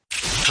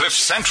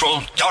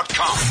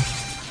CliffCentral.com.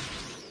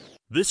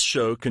 This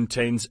show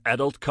contains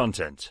adult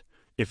content.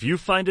 If you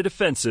find it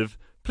offensive,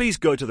 please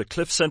go to the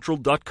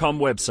CliffCentral.com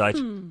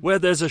website where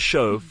there's a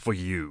show for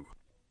you.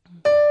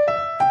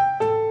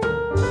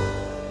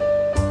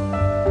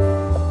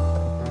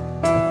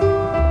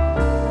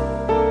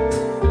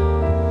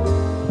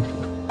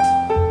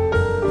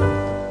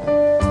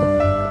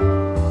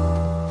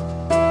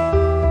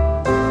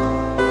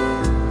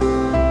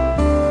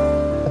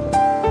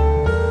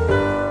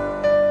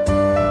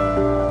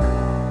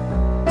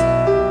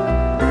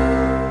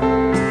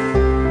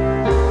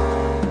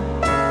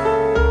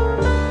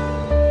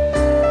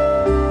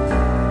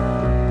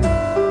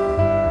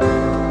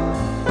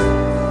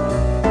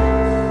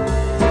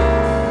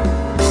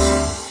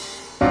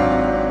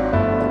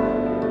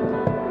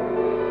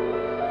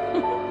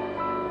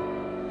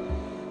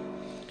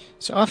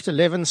 So after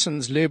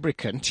Levinson's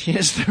lubricant,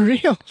 here's the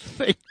real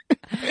thing.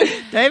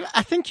 Dave,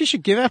 I think you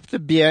should give up the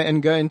beer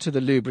and go into the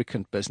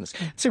lubricant business.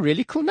 It's a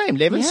really cool name,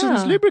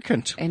 Levinson's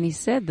lubricant. And he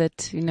said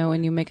that,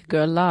 when you make a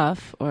girl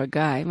laugh, or a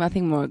guy, I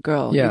think more a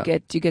girl, you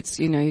get, it's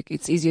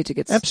easier to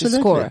get to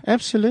score.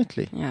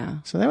 Absolutely. Yeah.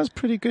 So that was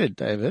pretty good,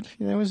 David.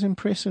 That was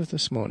impressive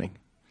this morning.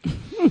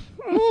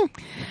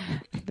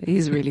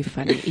 He's really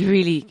funny.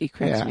 He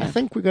cracks me up. I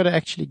think we've got to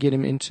actually get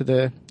him into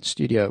the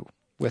studio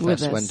with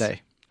us one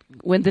day.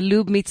 When the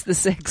lube meets the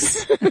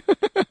sex.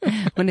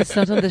 When it's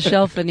not on the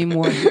shelf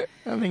anymore.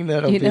 I think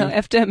that'll be...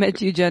 after I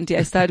met you, Janti,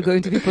 I started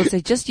going to people and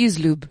say, just use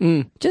lube.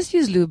 Just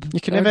use lube. You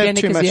can never have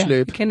too much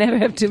lube. You can never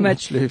have too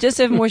much lube. Just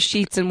have more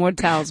sheets and more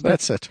towels.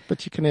 That's it.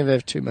 But you can never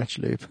have too much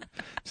lube.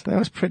 So that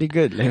was pretty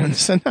good,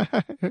 Levinson.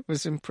 It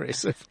was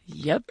impressive.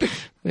 Yep.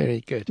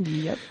 Very good.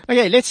 Yep.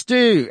 Okay, let's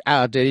do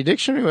our dirty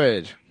dictionary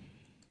word.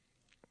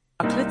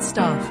 Chocolate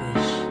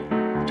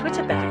starfish.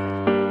 Twitter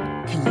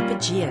bag.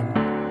 Calipigian.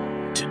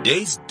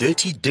 Today's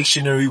dirty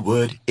dictionary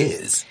word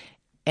is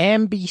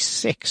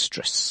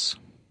ambisextrous.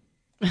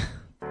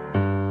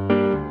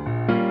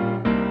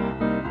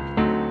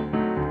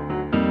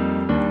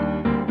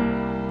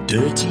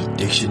 dirty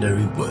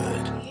dictionary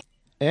word.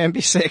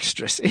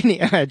 Ambisextrous. Any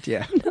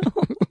idea? No.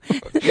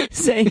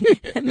 Saying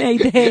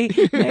mayday,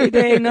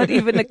 not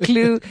even a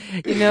clue.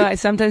 Every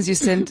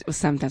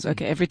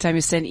time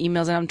you send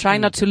emails, and I'm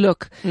trying not to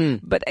look,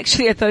 but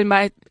actually I thought it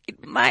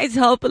might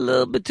help a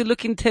little bit to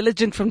look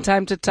intelligent from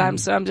time to time.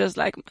 So I'm just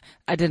like,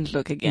 I didn't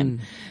look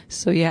again.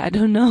 So yeah, I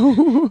don't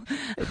know.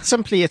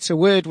 It's a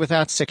word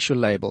without sexual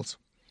labels.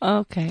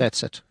 Okay.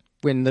 That's it.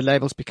 When the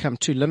labels become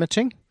too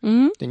limiting,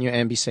 then you're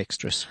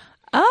ambisextrous.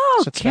 Oh,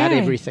 okay. So it's about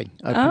everything,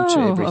 open to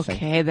everything.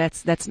 Okay,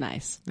 that's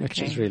nice.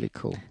 Which is really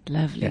cool.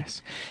 Lovely.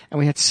 Yes. And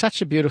we had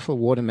such a beautiful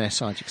water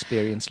massage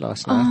experience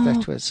last night.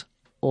 That was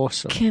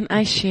awesome. Can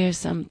I share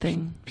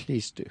something?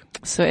 Please do.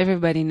 So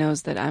everybody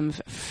knows that I'm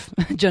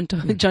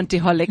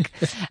Jontiholic,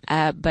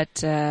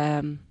 but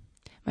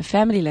my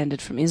family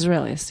landed from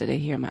Israel yesterday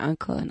here, my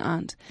uncle and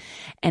aunt,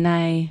 and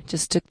I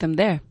just took them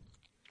there.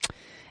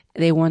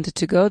 They wanted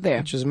to go there.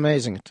 Which was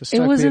amazing. It was so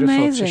beautiful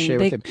amazing. to share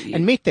with them.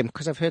 And meet them,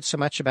 because I've heard so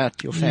much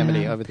about your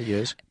family over the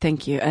years.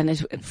 Thank you.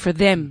 And for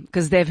them,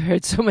 because they've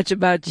heard so much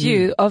about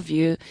you, of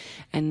you,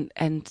 and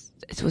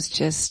it was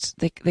just,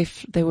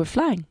 they were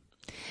flying.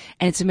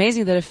 And it's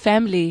amazing that a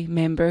family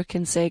member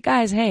can say,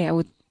 guys, hey,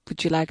 would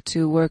you like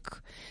to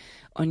work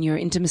on your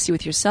intimacy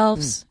with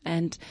yourselves?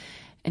 And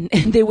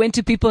they went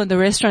to people in the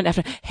restaurant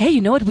after, hey,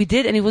 you know what we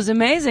did? And it was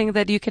amazing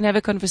that you can have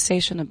a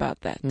conversation about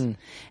that.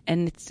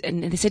 And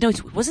they said, no,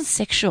 it wasn't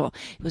sexual.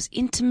 It was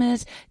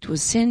intimate. It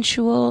was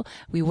sensual.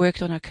 We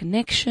worked on our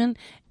connection,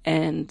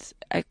 and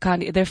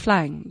they're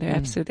flying. They're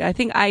absolutely, I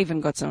think I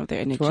even got some of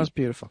their energy. It was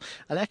beautiful.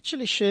 I'll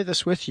actually share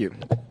this with you.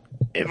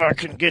 If I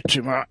can get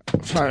to my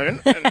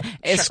phone and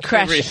it's chuck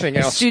crashed. Everything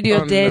else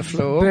Studio on dead, the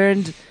floor.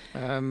 burned.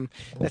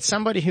 That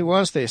somebody who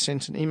was there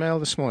sent an email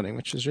this morning,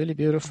 which was really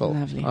beautiful.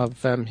 Lovely.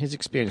 Of his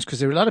experience, because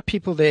there were a lot of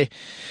people there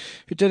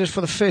who did it for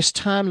the first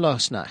time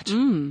last night.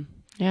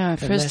 Yeah,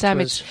 first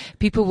time.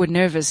 People were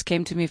nervous.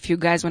 Came to me, a few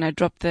guys, when I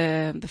dropped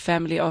the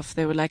family off.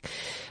 They were like,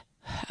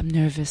 I'm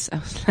nervous. I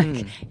was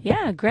like,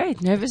 yeah,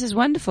 great. Nervous is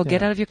wonderful.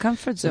 Get out of your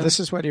comfort zone. So this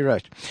is what he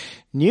wrote.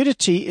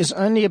 Nudity is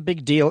only a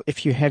big deal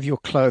if you have your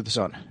clothes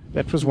on.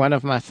 That was one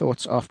of my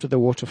thoughts after the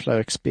water flow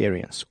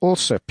experience.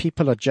 Also,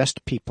 people are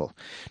just people.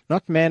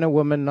 Not man or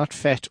woman, not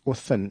fat or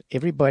thin.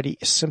 Everybody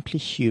is simply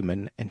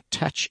human, and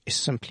touch is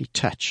simply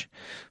touch.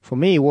 For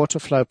me, water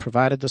flow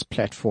provided this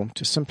platform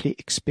to simply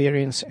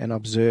experience and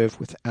observe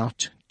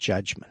without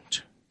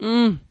judgment.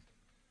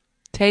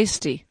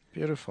 Tasty.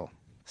 Beautiful.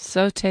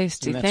 So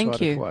tasty.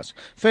 Thank you. It was.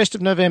 1st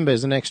of November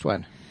is the next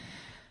one.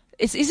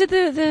 Is it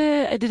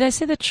did I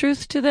say the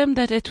truth to them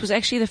that it was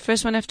actually the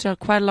first one after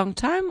quite a long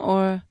time,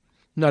 or?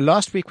 No,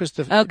 last week was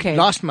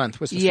last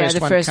month was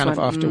the first one,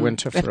 after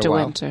winter for a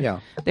while. Winter. Yeah.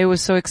 They were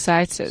so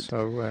excited.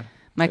 So,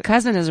 my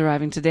cousin is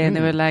arriving today, and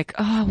they were like,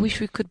 oh, I wish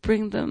we could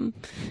bring them.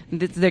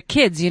 Their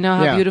kids,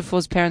 how beautiful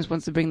his parents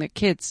wants to bring their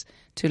kids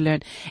to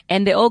learn.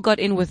 And they all got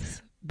in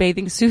with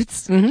bathing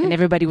suits, and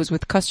everybody was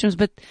with costumes,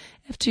 but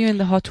after you're in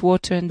the hot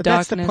water and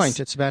darkness. That's the point.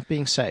 It's about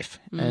being safe.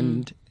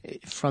 And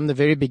from the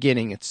very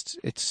beginning,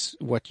 it's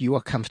what you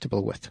are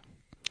comfortable with.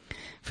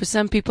 For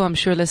some people, I'm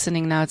sure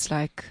listening now, it's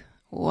like,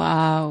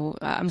 wow,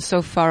 I'm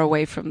so far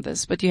away from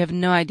this, but you have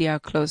no idea how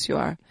close you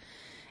are.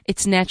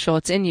 It's natural.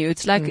 It's in you.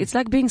 It's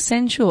like being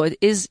sensual. It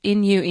is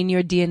in you, in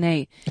your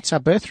DNA. It's our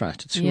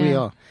birthright. It's who we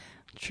are.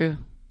 True.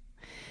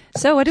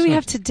 So what do we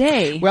have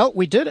today? Well,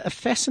 we did a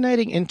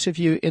fascinating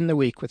interview in the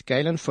week with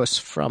Galen Fuss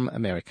from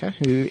America,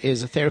 who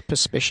is a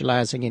therapist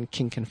specializing in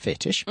kink and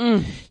fetish.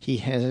 He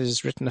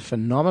has written a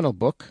phenomenal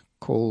book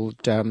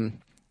called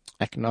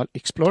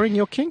Exploring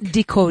Your Kink?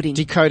 Decoding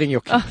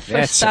Your Kink. Oh,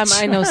 first time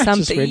I know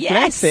something. Just went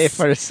blank there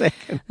for a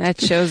second. That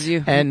shows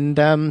you.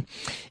 And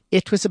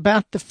it was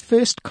about the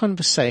first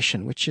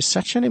conversation, which is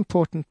such an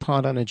important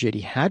part on a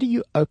jetty. How do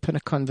you open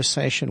a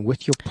conversation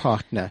with your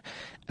partner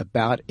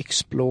about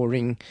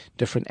exploring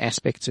different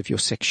aspects of your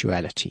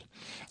sexuality?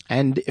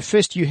 And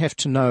first you have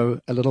to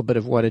know a little bit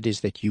of what it is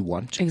that you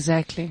want.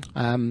 Exactly.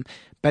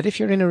 But if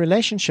you're in a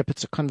relationship,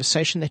 it's a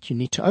conversation that you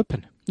need to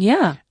open.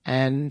 Yeah.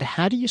 And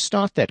how do you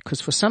start that?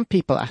 Because for some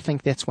people, I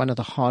think that's one of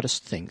the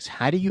hardest things.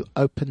 How do you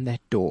open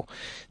that door?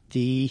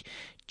 The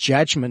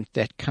judgment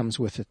that comes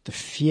with it, the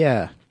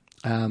fear,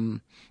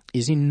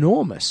 is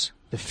enormous.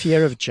 The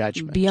fear of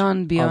judgment.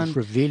 Beyond. Of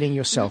revealing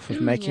yourself,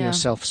 of making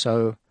yourself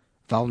so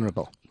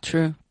vulnerable.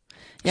 True.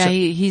 Yeah, so,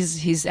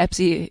 he's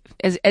absolutely,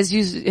 as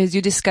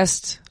you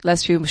discussed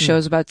last few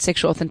shows about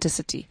sexual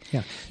authenticity.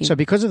 Yeah. So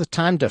because of the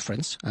time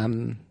difference,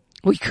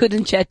 we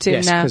couldn't chat to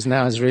him now. Yes, because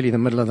now is really the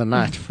middle of the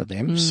night for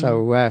them.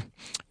 So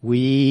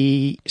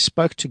we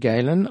spoke to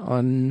Galen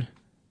on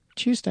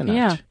Tuesday night.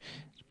 Yeah.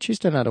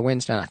 Tuesday night or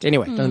Wednesday night.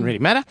 Anyway, it doesn't really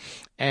matter.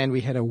 And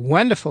we had a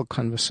wonderful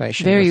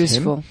conversation Very with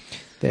useful. him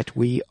that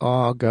we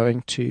are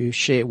going to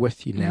share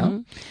with you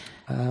now.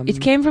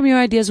 It came from your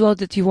idea as well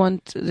that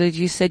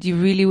you said you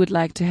really would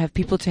like to have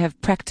people to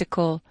have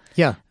practical,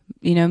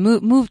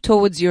 move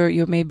towards your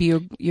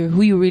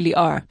who you really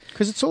are.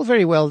 Because it's all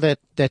very well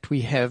that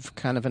we have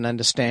kind of an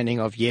understanding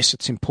of, yes,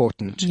 it's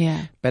important.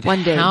 Yeah. But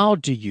one day. How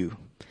do you?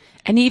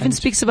 And he even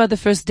speaks about the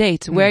first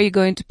date. Where are you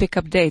going to pick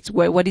up dates?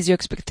 What is your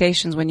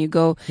expectations when you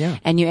go? Yeah.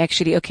 And you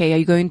actually, are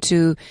you going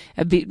to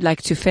to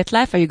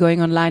FetLife? Are you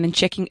going online and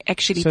checking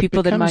actually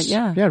people that might,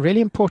 Yeah,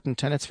 really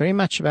important. And it's very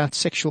much about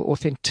sexual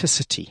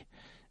authenticity.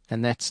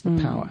 And that's the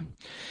power.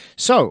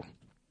 So,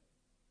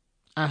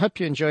 I hope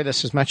you enjoy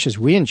this as much as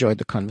we enjoyed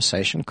the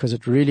conversation, because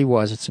it really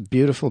was. It's a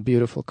beautiful,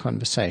 beautiful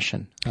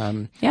conversation.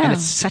 And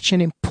it's such an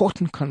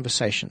important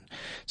conversation.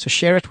 So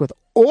share it with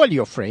all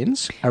your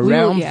friends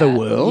around the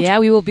world. Yeah,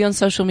 we will be on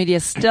social media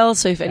still.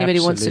 So if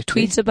anybody wants to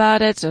tweet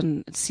about it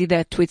and see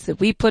their tweets that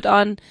we put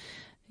on,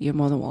 you're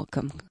more than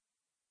welcome.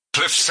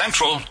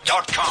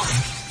 CliffCentral.com.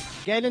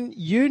 Galen,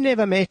 you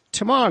never met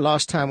Tamar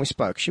last time we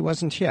spoke. She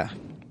wasn't here.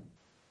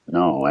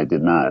 No, I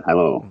did not.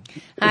 Hello.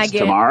 Hi, it's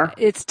Tamar?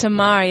 It's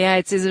Tamar, yeah,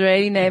 it's his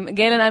Israeli name.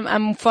 Galen,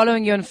 I'm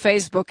following you on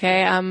Facebook,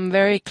 okay? I'm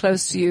very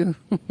close to you.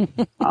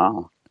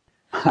 Oh.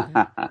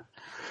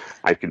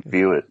 I can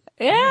feel it.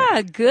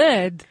 Yeah,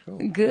 good.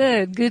 Cool.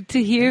 Good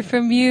to hear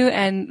from you,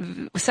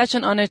 and such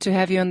an honor to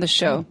have you on the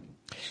show.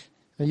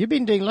 You've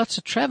been doing lots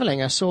of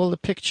traveling. I saw all the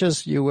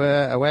pictures. You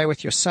were away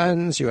with your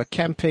sons. You were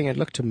camping. It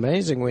looked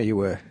amazing where you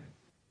were.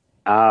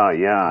 Oh,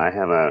 yeah. I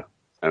have a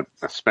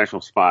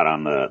special spot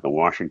on the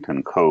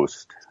Washington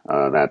coast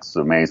that's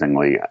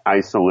amazingly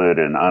isolated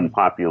and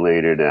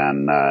unpopulated.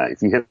 And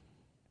if you hit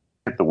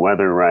the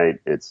weather right,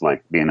 it's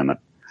like being in the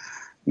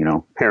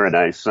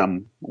paradise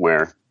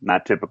somewhere.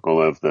 Not typical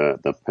of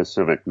the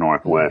Pacific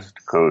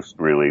Northwest coast,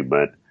 really,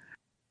 but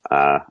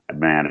I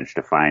managed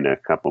to find a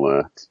couple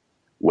of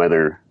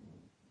weather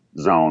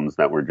zones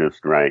that were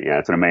just right. Yeah,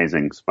 it's an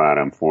amazing spot.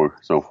 I'm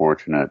so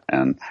fortunate.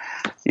 And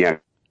yeah,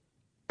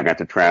 I got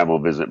to travel,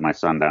 visit my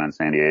son down in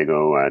San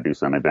Diego, do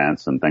some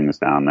events and things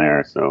down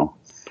there. So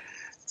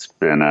it's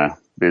been a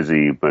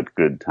busy but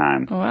good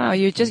time. Wow,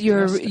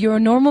 you're a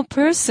normal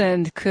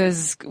person,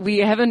 because we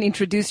haven't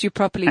introduced you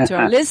properly to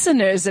our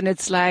listeners, and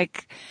it's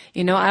like,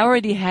 I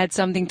already had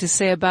something to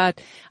say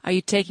about, are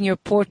you taking your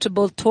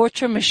portable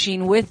torture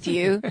machine with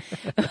you?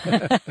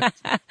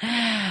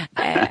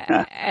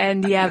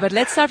 And yeah, but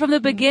let's start from the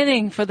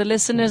beginning for the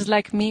listeners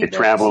like me. It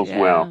travels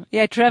well.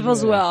 Yeah, it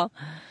travels well.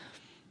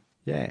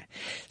 Yeah.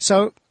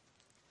 So,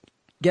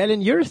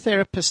 Galen, you're a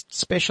therapist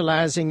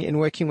specializing in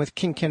working with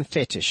kink and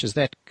fetish. Is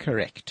that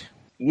correct?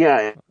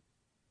 Yeah,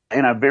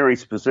 in a very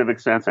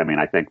specific sense. I mean,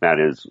 I think that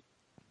is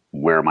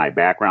where my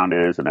background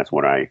is, and that's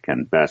what I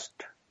can best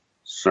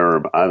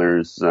serve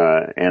others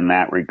in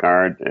that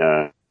regard.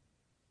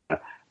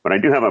 But I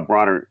do have a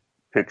broader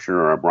picture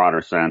or a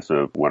broader sense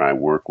of what I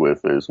work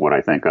with is what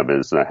I think of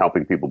as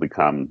helping people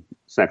become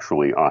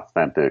sexually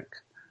authentic,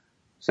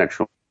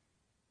 sexually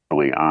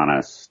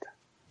honest,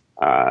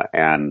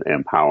 and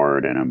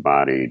empowered and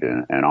embodied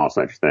and all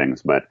such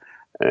things. But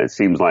it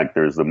seems like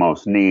there's the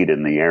most need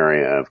in the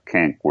area of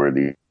kink, where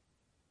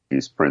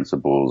these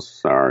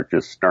principles are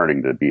just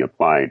starting to be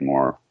applied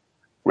more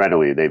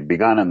readily. They've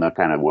begun in the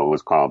kind of what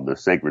was called the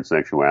sacred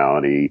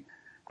sexuality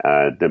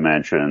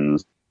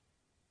dimensions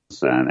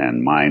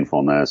and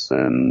mindfulness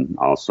and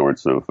all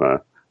sorts of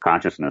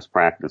consciousness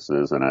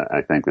practices, and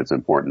I think it's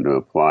important to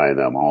apply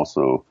them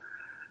also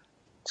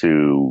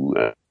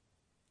to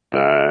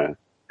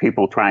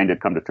people trying to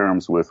come to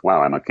terms with,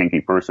 wow, I'm a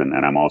kinky person,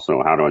 and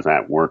how does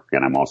that work?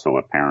 And I'm also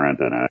a parent,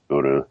 and I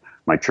go to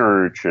my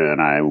church,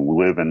 and I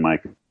live in my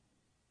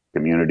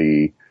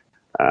community.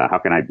 How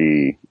can I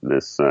be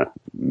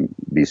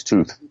these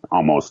two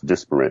almost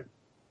disparate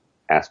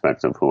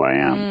aspects of who I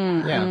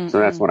am? Yeah. So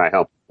that's what I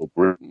help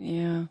people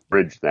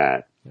bridge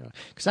that.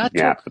 Because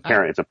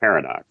it's a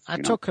paradox. I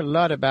talk a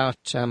lot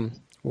about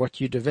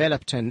what you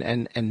developed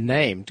and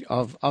named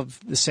of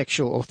the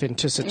sexual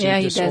authenticity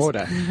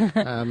disorder.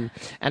 And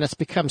it's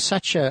become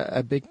such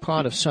a big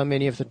part of so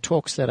many of the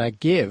talks that I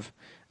give,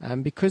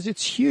 because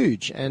it's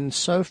huge, and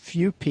so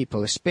few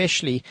people,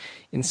 especially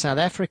in South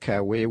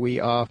Africa, where we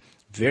are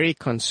very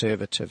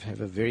conservative, have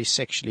a very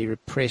sexually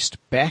repressed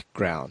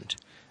background.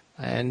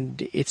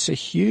 And it's a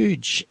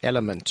huge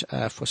element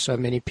for so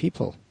many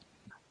people.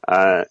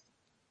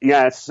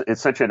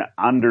 It's such an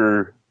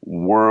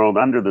underworld,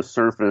 under the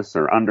surface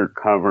or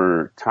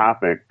undercover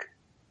topic.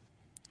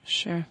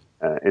 Sure.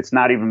 It's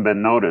not even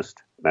been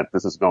noticed that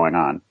this is going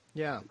on.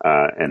 Yeah.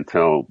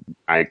 Until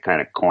I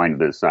kind of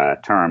coined this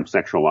term,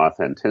 sexual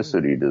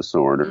authenticity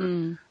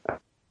disorder,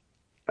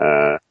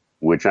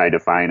 which I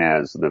define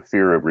as the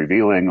fear of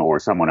revealing or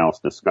someone else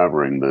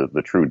discovering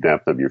the true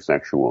depth of your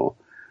sexual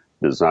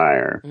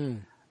desire.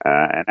 And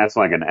that's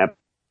like an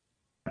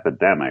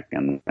epidemic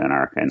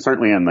and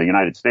certainly in the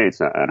United States,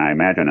 and I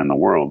imagine in the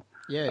world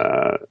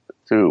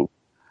too,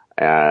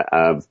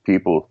 of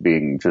people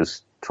being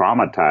just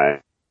traumatized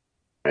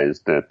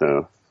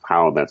at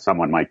how that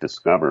someone might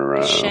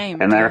discover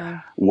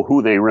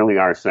who they really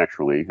are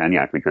sexually, and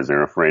because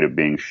they're afraid of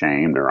being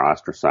shamed or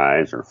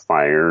ostracized or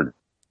fired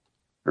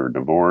or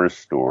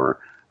divorced or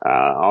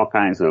all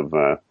kinds of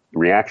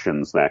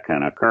reactions that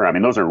can occur. I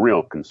mean, those are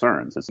real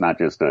concerns. It's not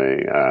just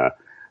an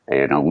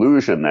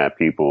illusion that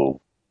people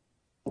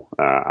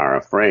are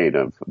afraid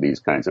of these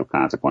kinds of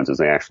consequences.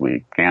 They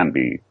actually can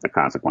be the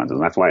consequences.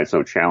 And that's why it's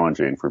so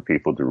challenging for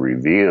people to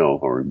reveal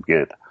or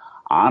get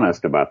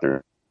honest about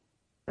their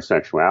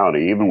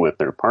sexuality, even with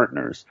their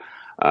partners.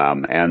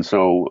 And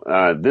so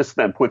this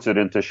then puts it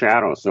into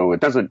shadow. So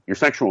your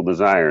sexual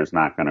desire is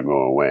not going to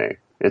go away.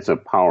 It's a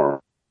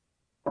powerful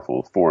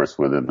force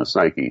within the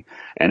psyche,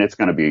 and it's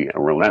going to be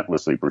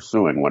relentlessly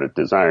pursuing what it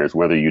desires,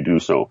 whether you do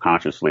so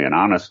consciously and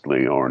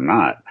honestly or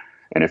not.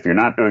 And if you're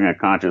not doing it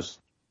consciously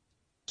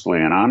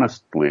and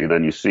honestly,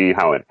 then you see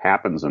how it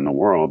happens in the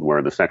world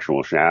where the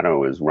sexual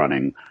shadow is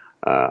running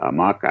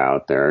amok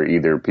out there,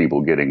 either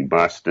people getting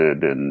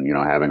busted and,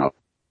 having a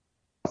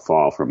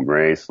fall from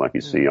grace, like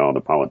you see all the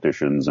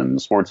politicians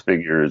and sports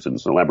figures and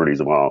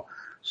celebrities of all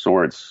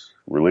sorts,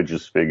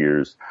 religious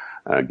figures,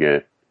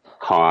 get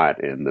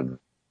caught in the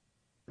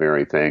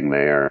very thing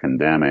they are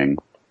condemning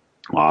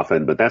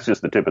often. But that's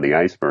just the tip of the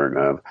iceberg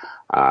of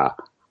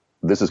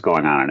this is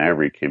going on in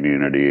every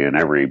community, in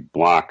every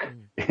block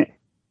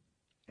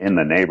in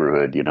the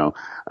neighborhood.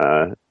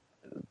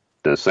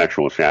 The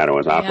sexual shadow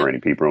is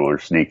operating. People are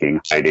sneaking,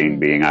 hiding,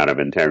 being out of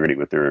integrity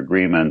with their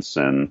agreements,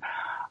 and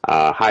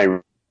high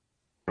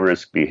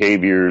risk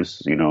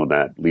behaviors,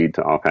 that lead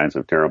to all kinds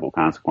of terrible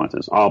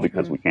consequences, all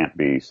because we can't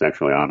be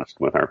sexually honest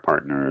with our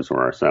partners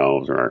or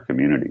ourselves or our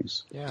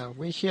communities. Yeah,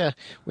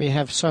 we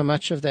have so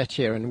much of that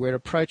here, and we're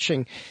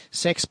approaching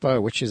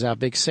Sexpo, which is our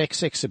big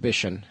sex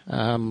exhibition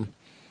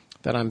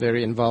that I'm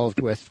very involved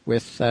with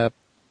about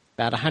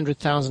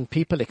 100,000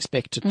 people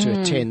expected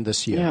to attend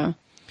this year. Yeah.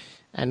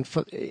 And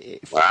for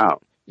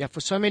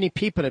so many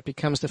people, it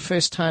becomes the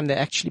first time they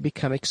actually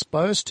become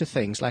exposed to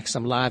things like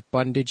some live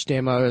bondage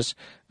demos.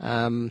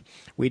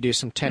 We do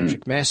some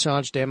tantric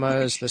massage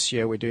demos. This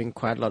year we're doing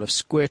quite a lot of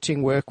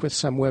squirting work with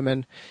some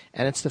women.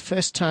 And it's the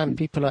first time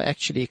people are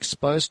actually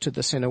exposed to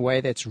this in a way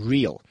that's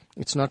real.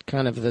 It's not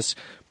kind of this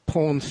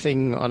porn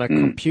thing on a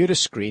computer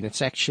screen.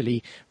 It's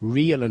actually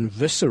real and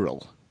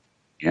visceral.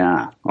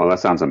 Yeah. Well, that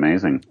sounds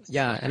amazing.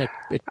 Yeah, and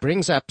it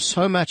brings up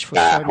so much for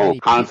that so whole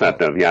many concept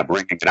people. of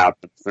bringing it out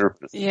to the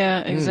surface. Yeah,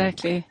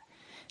 exactly.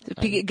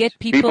 Get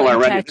people are in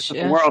ready. touch.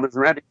 The world is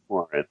ready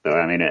for it, though.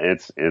 I mean,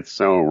 it's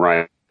so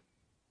ripe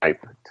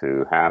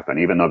to happen.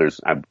 Even though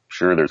I'm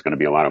sure there's going to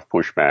be a lot of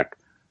pushback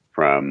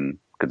from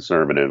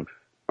conservative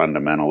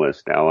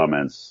fundamentalist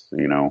elements.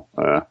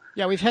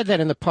 Yeah, we've had that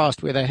in the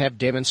past where they have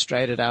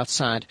demonstrated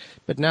outside,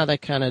 but now they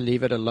kind of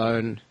leave it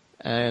alone.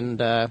 And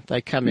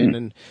they come in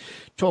and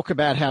talk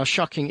about how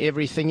shocking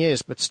everything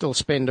is, but still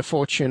spend a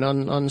fortune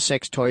on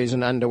sex toys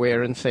and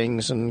underwear and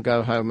things, and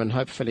go home and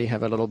hopefully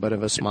have a little bit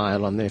of a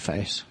smile on their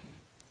face.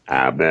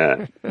 I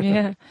bet.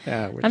 Yeah.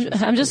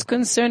 I'm just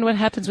concerned what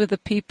happens with the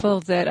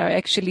people that are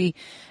actually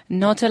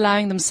not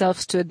allowing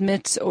themselves to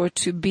admit or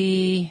to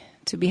be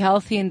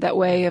healthy in that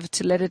way, of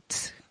to let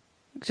it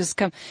just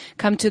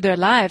come to their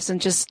lives and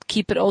just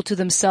keep it all to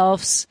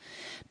themselves,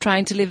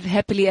 trying to live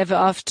happily ever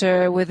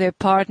after with their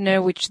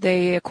partner, which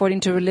they, according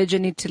to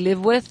religion, need to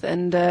live with,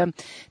 and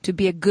to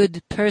be a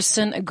good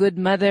person, a good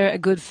mother, a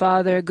good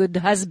father, a good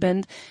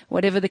husband,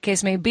 whatever the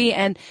case may be,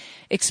 and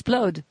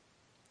explode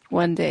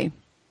one day.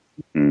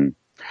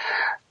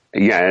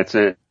 Yeah,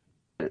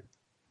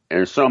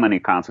 there's so many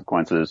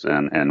consequences,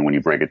 and when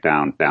you break it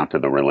down to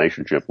the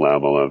relationship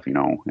level of,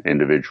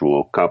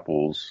 individual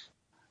couples,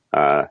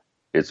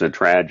 it's a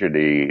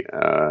tragedy,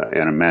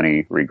 in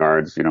many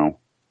regards.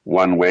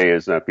 One way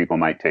is that people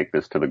might take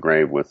this to the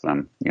grave with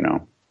them,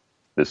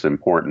 this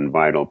important,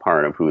 vital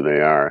part of who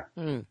they are.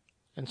 And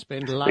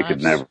spend They lives.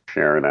 could never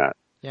share that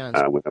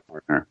with a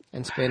partner.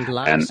 And spend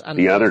lives And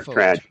the other unfulfilled.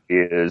 tragedy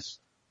is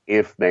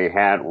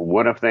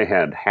what if they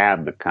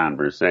had the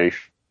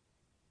conversation?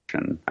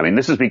 I mean,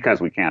 this is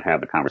because we can't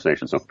have the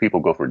conversation. So if people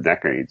go for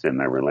decades in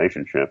their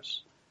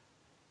relationships,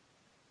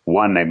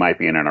 one, they might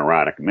be in an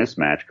erotic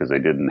mismatch because they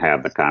didn't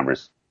have the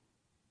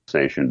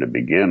conversation to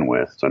begin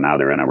with. So now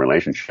they're in a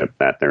relationship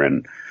that they're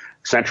in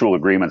sexual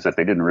agreements that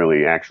they didn't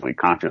really actually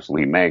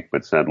consciously make,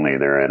 but suddenly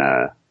they're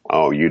in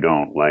you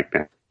don't like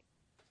to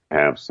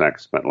have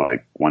sex, but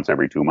like once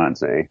every 2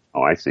 months, eh?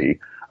 Oh, I see.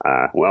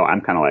 Well, I'm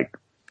kind of like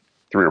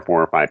 3 or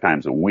 4 or 5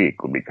 times a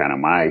week would be kind of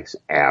my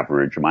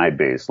average, my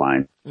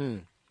baseline.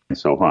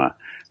 So,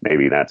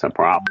 maybe that's a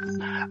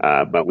problem.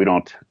 But we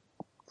don't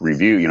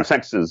review,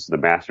 sex is the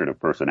bastard of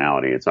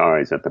personality. It's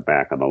always at the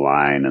back of the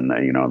line and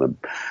the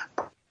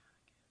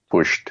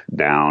pushed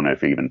down,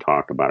 if you even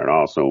talked about it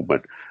also.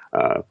 But,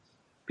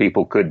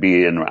 people could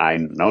be I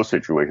know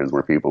situations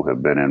where people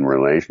have been in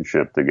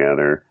relationship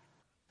together.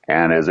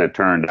 And as it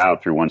turned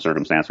out, through one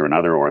circumstance or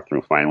another, or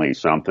through finally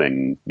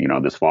something,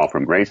 this fall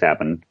from grace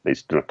happened, they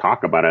still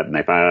talk about it and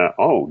they find out,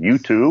 oh, you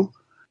too?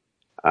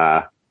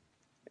 I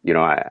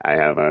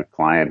have a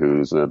client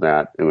who's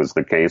it was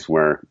the case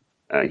where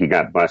he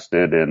got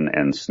busted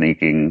and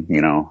sneaking,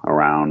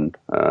 around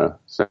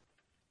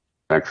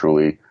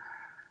sexually.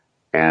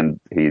 And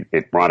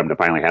it brought him to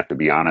finally have to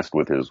be honest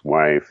with his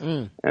wife.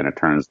 And it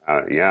turns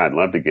out, yeah, I'd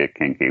love to get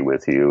kinky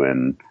with you.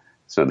 And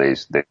so they've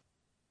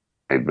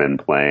been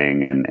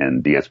playing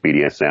and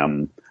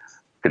DSBDSM,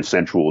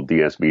 consensual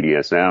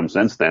DSBDSM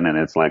since then. And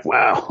it's like,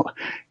 wow,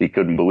 he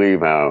couldn't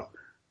believe how,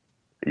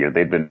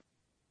 they'd been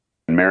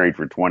married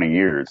for 20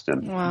 years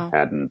and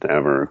hadn't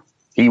ever,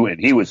 he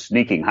was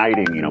sneaking,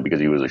 hiding, because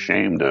he was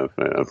ashamed of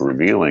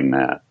revealing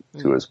that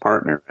to his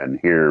partner. And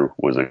here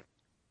was a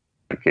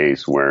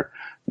case where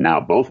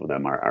now both of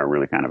them are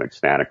really kind of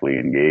ecstatically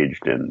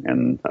engaged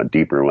in a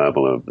deeper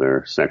level of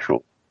their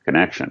sexual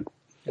connection.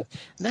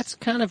 That's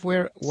kind of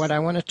what I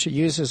wanted to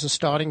use as a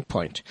starting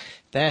point,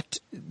 that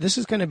this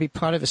is going to be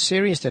part of a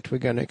series that we're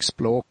going to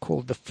explore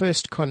called The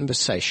First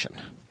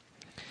Conversation,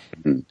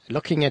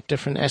 looking at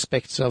different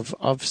aspects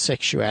of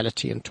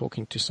sexuality and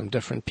talking to some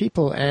different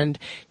people and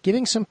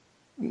giving some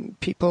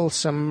people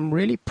some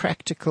really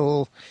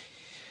practical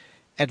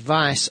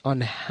advice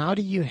on how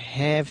do you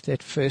have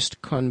that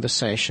first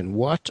conversation?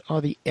 What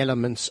are the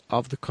elements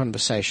of the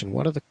conversation?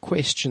 What are the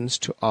questions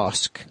to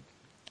ask?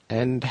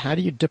 And how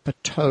do you dip a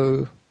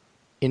toe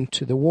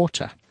into the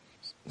water?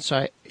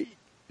 So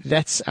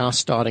that's our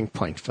starting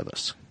point for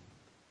this.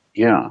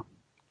 Yeah.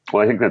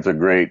 Well, I think that's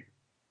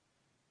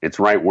it's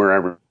right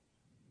where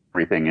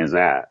everything is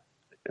at,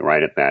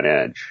 right at that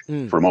edge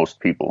for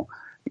most people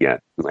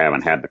yet who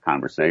haven't had the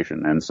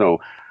conversation. And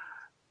so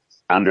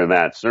under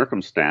that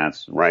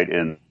circumstance, right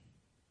in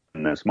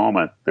this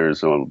moment,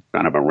 there's a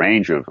kind of a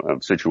range of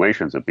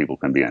situations that people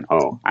can be in.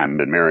 Oh, I've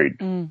been married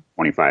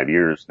 25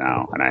 years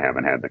now and I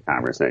haven't had the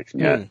conversation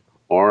yet.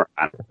 Or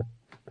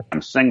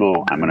I'm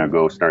single, I'm going to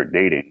go start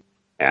dating.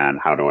 And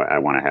how do I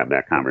want to have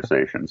that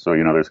conversation? So,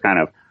 there's kind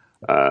of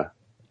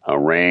a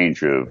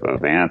range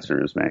of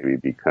answers maybe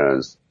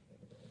because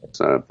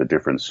of the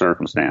different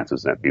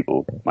circumstances that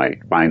people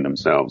might find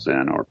themselves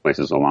in or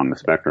places along the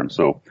spectrum.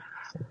 So,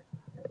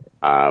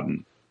 I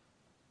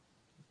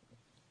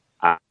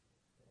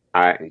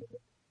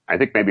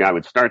think maybe I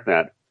would start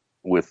that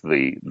with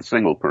the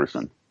single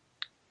person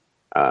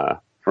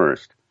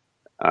first,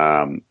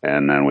 and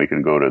then we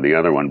can go to the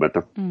other one. But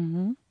the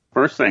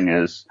first thing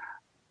is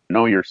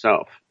know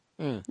yourself.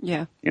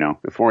 Yeah.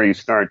 Before you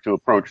start to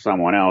approach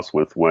someone else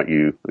with what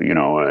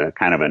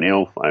kind of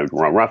a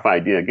rough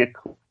idea, get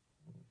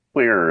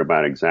clear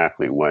about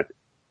exactly what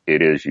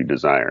it is you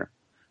desire.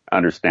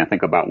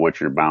 Think about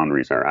what your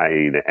boundaries are,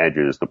 i.e. the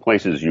edges, the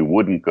places you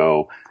wouldn't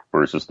go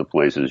versus the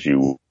places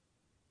you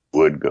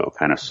would go.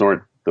 Kind of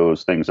sort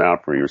those things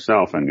out for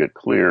yourself and get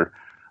clear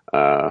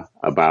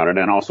about it.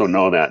 And also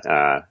know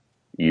that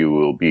you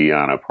will be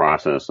on a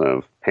process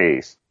of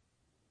pace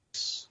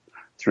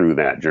through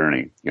that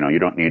journey. You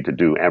don't need to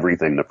do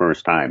everything the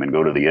first time and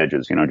go to the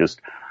edges.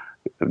 Just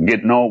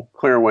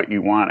clear what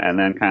you want and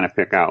then kind of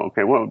pick out,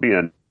 okay, what would be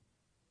a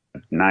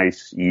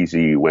nice,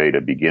 easy way to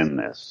begin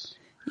this?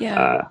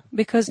 Yeah,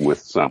 because with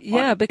someone.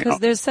 Yeah, because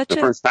there's such the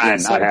first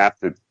time not have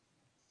to.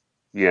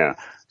 Yeah,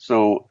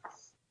 so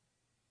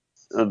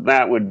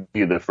that would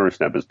be the first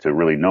step, is to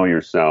really know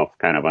yourself,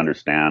 kind of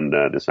understand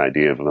this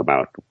idea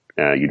about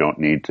you don't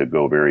need to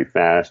go very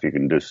fast. You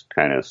can just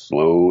kind of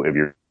slow. If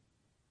you're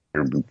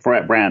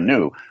brand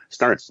new,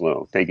 start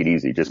slow, take it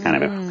easy, just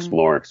kind of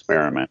explore,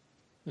 experiment.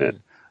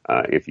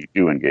 If you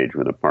do engage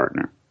with a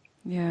partner.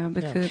 Yeah,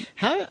 because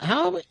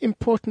how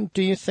important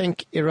do you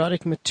think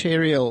erotic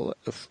material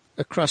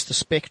across the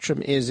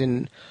spectrum is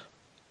in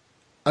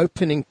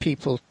opening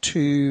people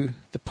to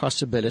the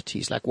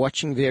possibilities, like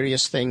watching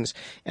various things,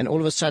 and all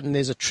of a sudden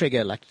there's a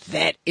trigger, like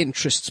that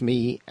interests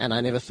me, and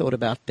I never thought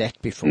about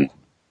that before.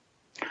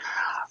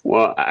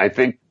 Well, I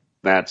think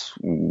that's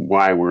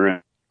why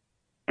we're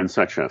in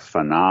such a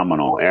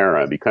phenomenal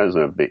era, because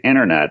of the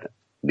internet.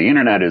 The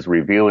internet is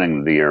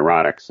revealing the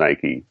erotic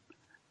psyche,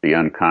 the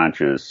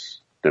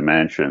unconscious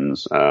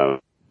dimensions of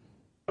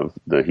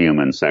the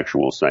human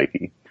sexual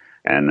psyche.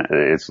 And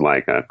it's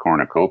like a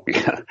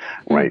cornucopia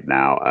right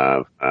now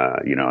of,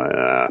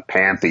 a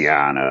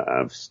pantheon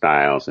of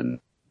styles and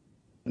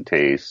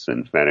tastes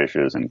and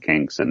fetishes and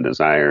kinks and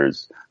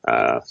desires,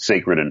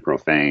 sacred and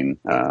profane,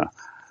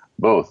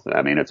 both.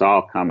 I mean, it's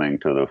all coming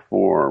to the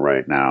fore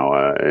right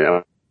now.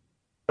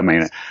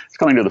 It's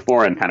coming to the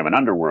fore in kind of an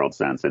underworld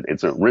sense.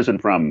 It's risen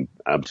from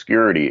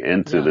obscurity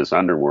into this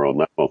underworld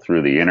level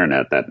through the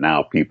internet that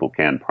now people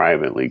can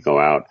privately go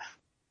out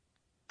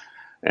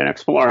and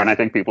explore, and I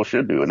think people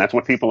should do, and that's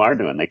what people are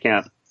doing. They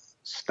can't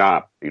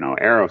stop.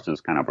 Eros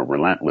is kind of a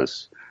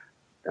relentless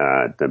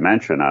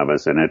dimension of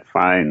us, and it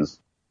finds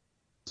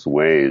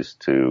ways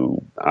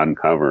to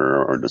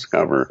uncover or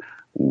discover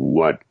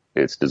what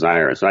its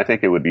desire is. So I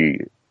think it would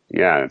be,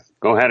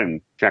 go ahead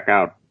and check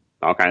out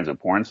all kinds of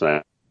porn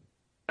sites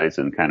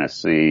and kind of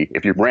see,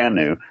 if you're brand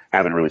new,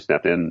 haven't really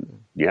stepped in,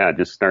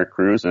 just start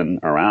cruising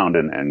around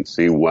and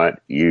see what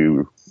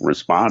you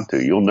respond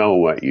to. You'll know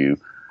what you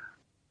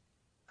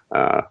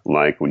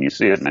like when you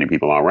see it. Many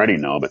people already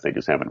know, but they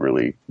just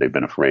they've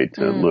been afraid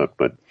to look.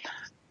 But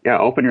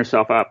open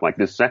yourself up, like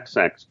this sex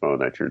expo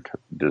that you're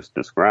just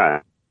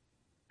described.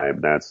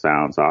 That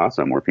sounds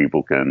awesome, where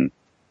people can,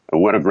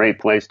 what a great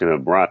place to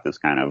have brought this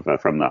kind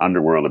of from the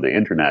underworld of the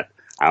internet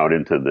out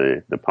into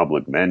the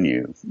public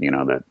venue,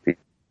 that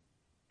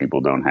people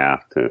don't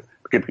have to,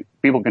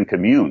 people can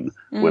commune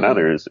with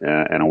others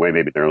in a way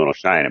maybe they're a little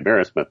shy and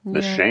embarrassed, but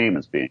the shame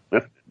is being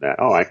lifted that,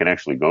 I can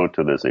actually go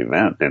to this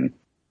event and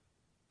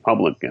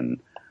public and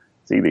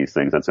see these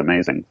things. That's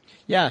amazing.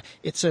 Yeah,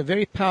 it's a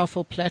very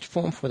powerful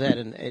platform for that,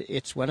 and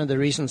it's one of the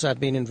reasons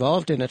I've been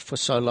involved in it for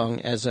so long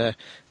as a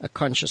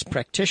conscious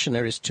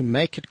practitioner, is to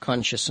make it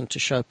conscious and to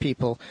show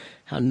people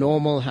how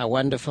normal, how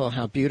wonderful,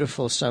 how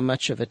beautiful so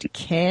much of it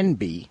can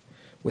be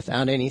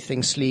without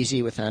anything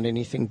sleazy, without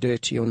anything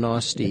dirty or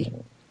nasty.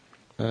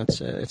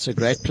 It's a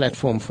great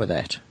platform for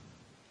that.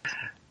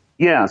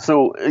 Yeah,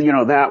 so,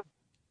 that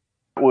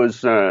was,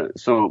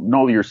 so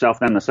know yourself.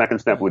 Then the second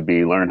step would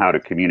be learn how to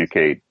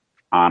communicate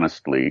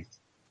honestly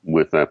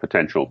with a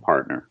potential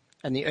partner.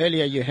 And the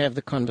earlier you have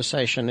the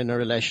conversation in a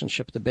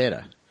relationship, the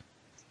better.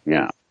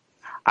 Yeah.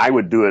 I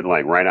would do it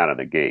like right out of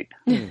the gate.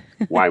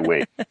 Why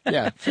wait?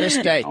 Yeah.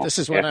 First date. This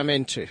is what I'm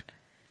into.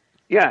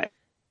 Yeah.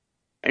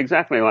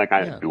 Exactly.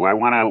 Do I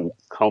want to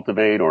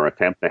cultivate or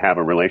attempt to have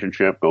a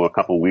relationship, go a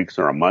couple weeks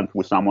or a month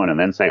with someone and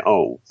then say,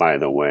 oh, by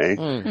the way,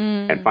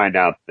 and find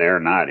out they're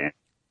not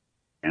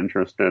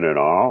interested at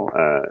all?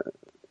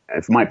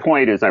 If my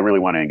point is I really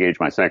want to engage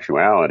my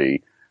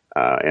sexuality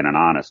in an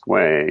honest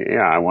way,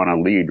 I want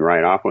to lead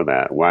right off with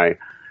that. Why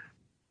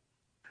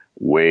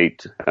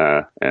wait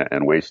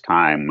and waste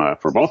time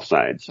for both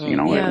sides,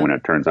 when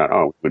it turns out,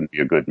 it wouldn't be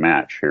a good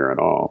match here at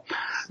all.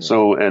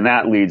 So, and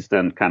that leads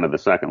then kind of the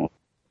second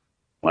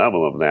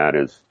level of that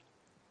is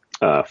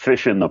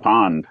fish in the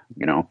pond,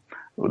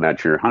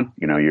 that you're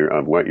you're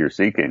of what you're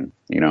seeking.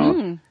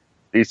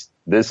 This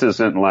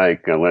isn't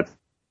like let's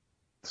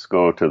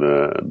go to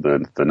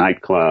the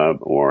nightclub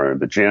or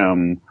the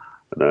gym,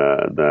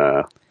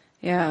 the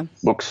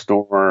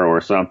bookstore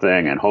or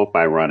something, and hope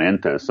I run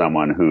into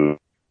someone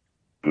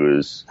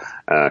who's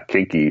a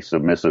kinky,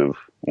 submissive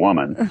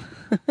woman,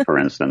 for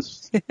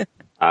instance.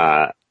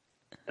 The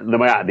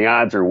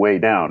odds are way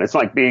down. It's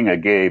like being a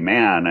gay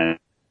man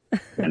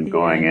and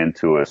going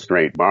into a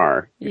straight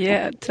bar.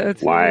 Yeah,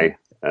 totally. Why?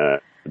 It'd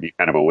be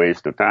kind of a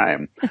waste of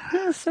time.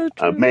 So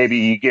true. Maybe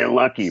you get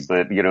lucky,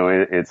 but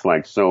it's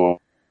like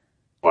so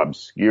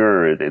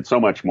obscure. It's so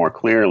much more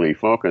clearly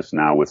focused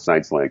now with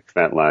sites like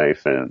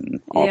FetLife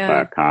and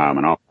Alt.com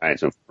and all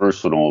kinds of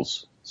personal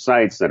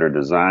sites that are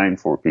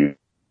designed for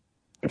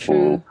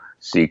people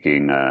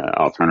seeking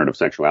alternative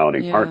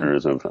sexuality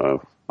partners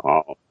of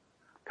all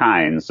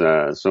kinds.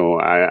 So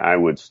I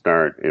would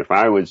start, if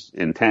I was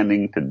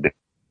intending to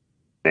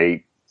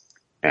date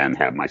and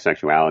have my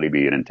sexuality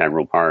be an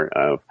integral part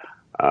of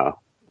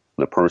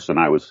the person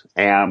I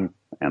am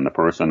and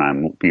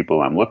the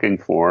people I'm looking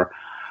for,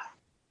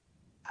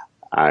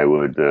 I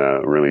would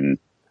really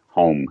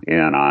home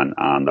in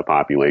on the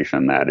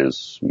population that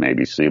is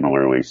maybe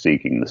similarly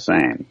seeking the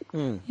same.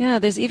 Yeah,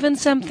 there's even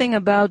something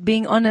about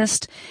being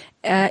honest.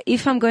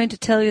 If I'm going to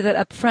tell you that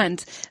up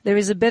front, there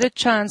is a better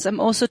chance I'm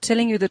also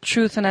telling you the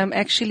truth, and I'm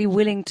actually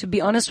willing to be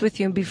honest with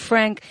you and be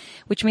frank,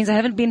 which means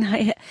I didn't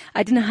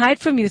hide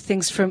from you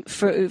things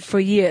for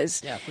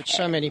years. Yeah, which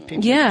so many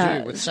people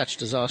do with such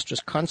disastrous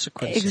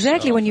consequences.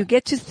 Exactly. When you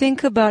get to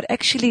think about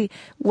actually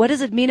what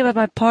does it mean about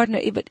my partner,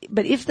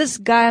 but if this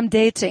guy I'm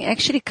dating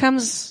actually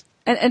comes,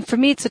 and for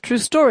me it's a true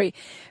story,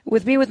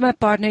 with my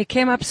partner, he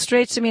came up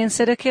straight to me and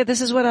said, okay,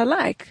 this is what I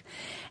like.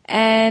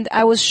 And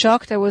I was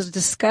shocked. I was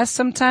disgusted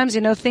sometimes,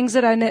 things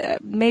that I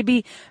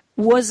maybe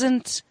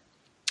wasn't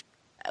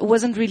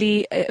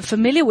really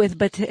familiar with,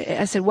 but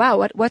I said, wow,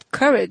 what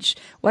courage,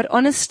 what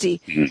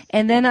honesty.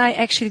 And then I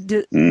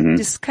actually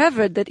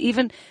discovered that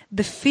even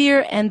the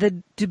fear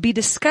and to be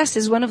discussed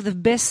is one of the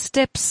best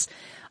steps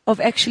of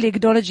actually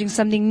acknowledging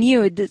something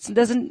new. It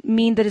doesn't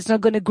mean that it's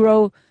not going to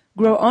grow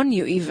on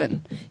you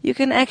even. You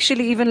can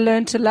actually even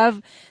learn to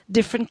love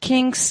different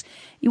kinks.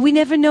 We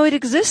never know it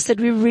existed.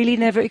 We really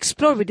never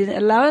explored. We didn't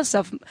allow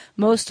ourselves,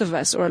 most of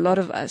us, or a lot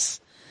of us.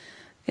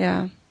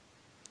 Yeah.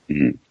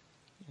 Mm-hmm.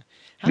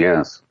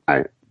 Yes,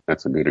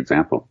 that's a good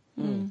example.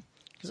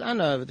 Because I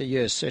know over the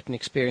years certain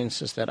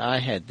experiences that I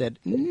had that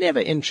never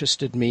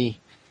interested me,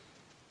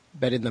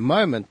 but in the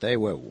moment they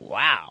were,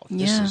 wow,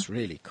 this is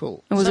really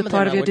cool. And was it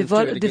part of your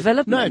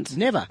development? No,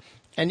 never.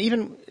 And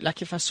even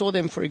like if I saw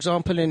them, for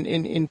example,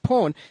 in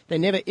porn, they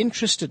never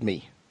interested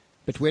me.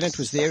 But when it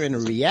was there in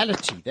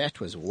reality, that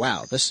was,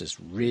 wow, this is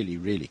really,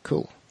 really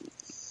cool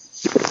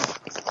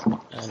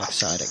and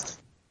exciting.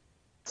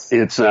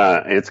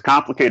 It's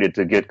complicated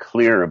to get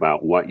clear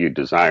about what you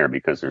desire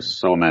because there's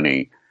so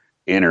many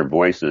inner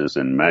voices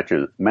and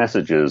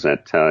messages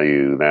that tell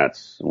you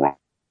that's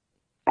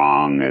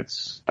wrong,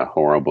 it's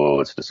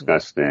horrible, it's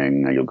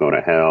disgusting, you'll go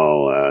to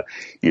hell,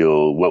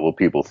 what will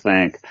people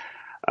think?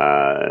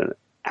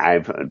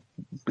 I've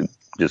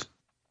just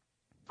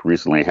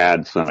recently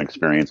had some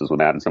experiences with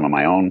that in some of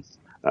my own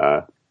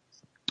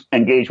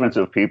engagements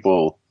of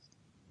people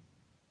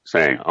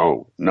saying,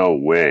 oh, no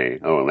way,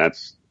 oh,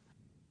 that's...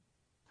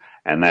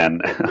 And then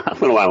a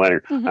little while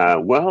later,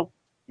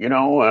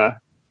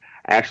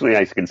 actually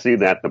I can see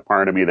that the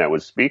part of me that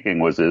was speaking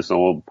was this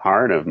old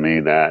part of me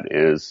that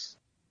is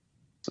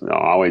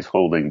always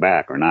holding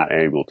back or not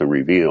able to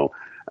reveal.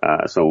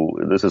 So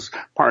this is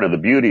part of the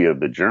beauty of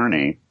the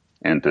journey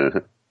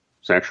into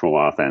sexual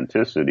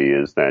authenticity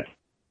is that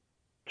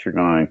you're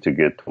going to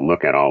get to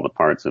look at all the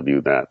parts of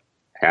you that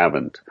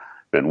haven't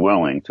been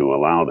willing to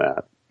allow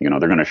that. They're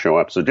going to show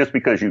up. So just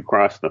because you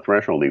cross the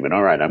threshold even,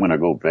 all right, I'm going to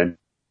go venture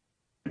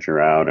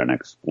out and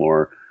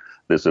explore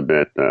this a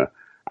bit.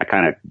 I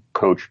kind of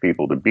coach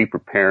people to be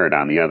prepared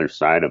on the other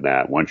side of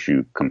that. Once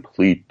you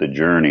complete the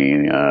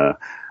journey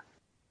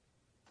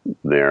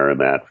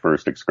that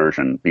first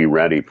excursion, be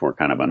ready for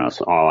kind of an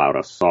all-out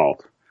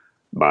assault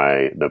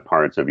by the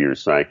parts of your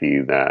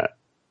psyche that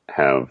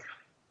have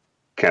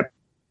kept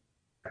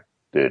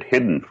it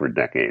hidden for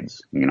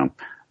decades.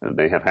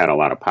 They have had a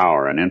lot of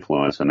power and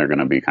influence, and they're going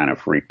to be kind of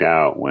freaked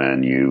out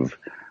when you've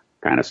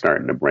kind of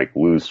starting to break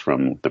loose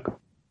from the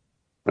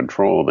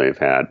control they've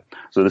had.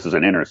 So this is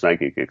an inner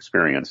psychic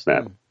experience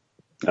that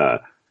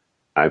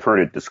I've heard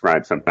it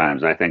described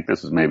sometimes. I think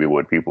this is maybe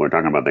what people are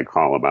talking about. They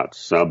call about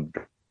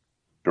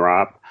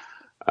sub-drop.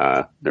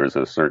 There's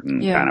a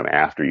certain kind of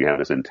after you have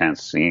this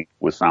intense scene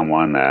with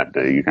someone that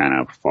you kind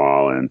of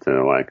fall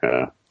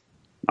into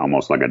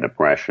almost like a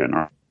depression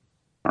or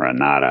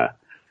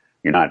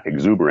you're not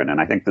exuberant.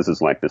 And I think this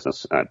is like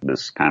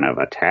this kind of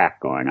attack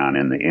going on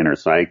in the inner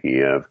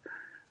psyche of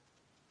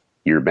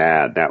you're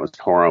bad. That was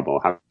horrible.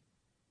 How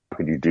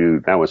could you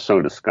do? That was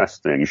so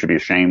disgusting. You should be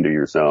ashamed of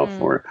yourself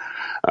or,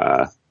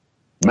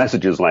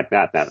 messages like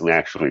that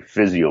actually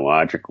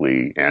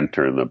physiologically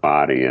enter the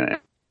body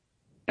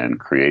and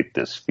create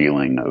this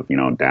feeling of,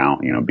 down,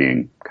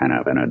 being kind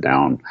of in a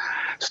down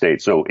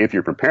state. So if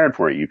you're prepared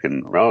for it, you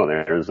can,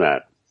 there's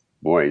that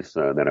voice,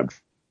 that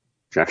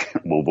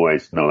objectionable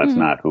voice. No, that's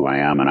not who I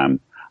am. And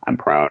I'm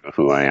proud of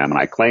who I am. And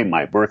I claim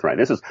my birthright.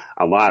 This is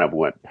a lot of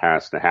what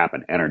has to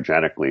happen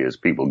energetically is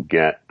people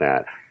get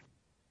that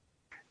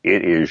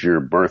it is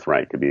your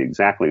birthright to be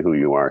exactly who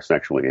you are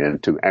sexually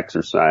and to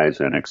exercise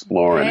and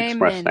explore and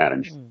express that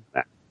and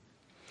that.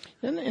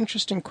 An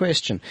interesting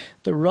question.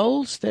 The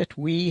roles that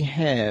we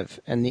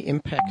have and the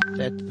impact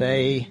that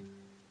they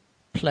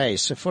play.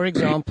 So, for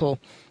example,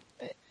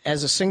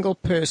 as a single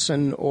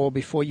person or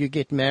before you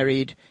get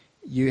married,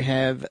 you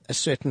have a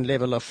certain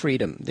level of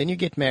freedom. Then you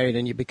get married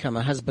and you become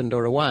a husband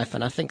or a wife.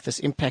 And I think this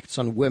impacts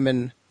on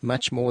women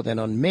much more than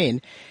on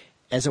men.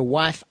 As a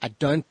wife, I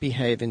don't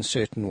behave in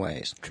certain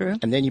ways. True.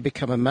 And then you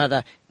become a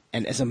mother,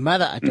 and as a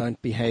mother, I don't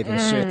behave in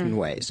certain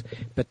ways.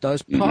 But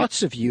those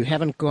parts of you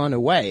haven't gone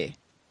away,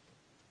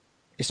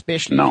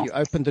 especially if you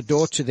opened the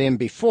door to them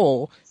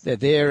before. They're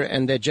there,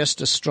 and they're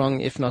just as strong,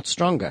 if not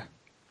stronger.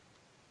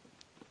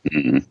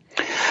 Mm-hmm.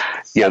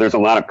 Yeah, there's a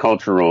lot of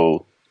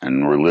cultural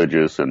and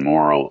religious and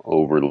moral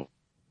overlays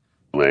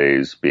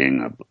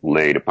being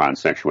laid upon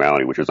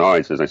sexuality, which has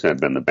always, as I said,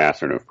 been the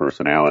bastard of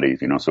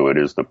personalities, so it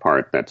is the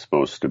part that's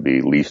supposed to be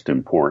least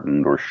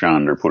important or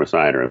shunned or put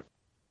aside, or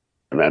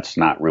that's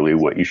not really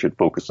what you should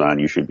focus on.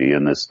 You should be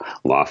in this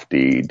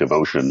lofty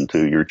devotion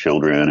to your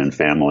children and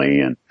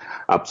family and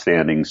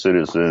upstanding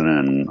citizen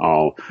and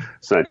all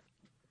such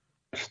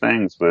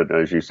things. But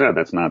as you said,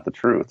 that's not the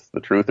truth. The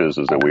truth is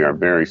that we are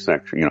very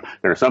sexual.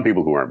 There are some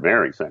people who are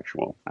very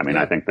sexual. I mean,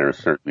 I think there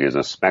certainly is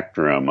a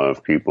spectrum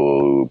of people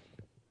who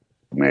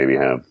maybe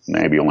have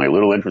only a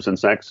little interest in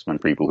sex,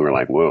 and people who are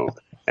like, whoa,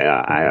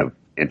 I have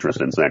interest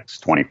in sex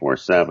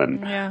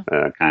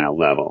 24/7 kind of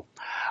level.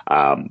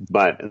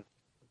 But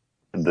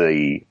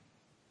the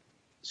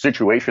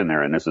situation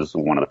there, and this is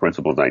one of the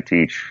principles I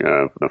teach,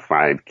 the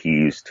 5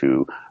 keys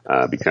to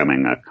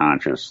becoming a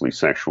consciously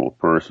sexual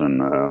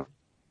person.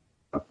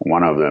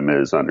 One of them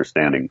is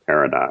understanding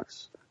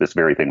paradox. This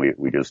very thing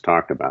we just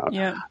talked about.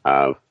 Yeah.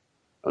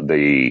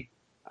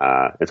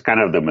 It's kind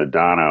of the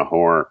Madonna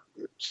whore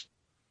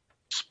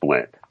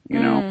split, you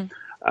know,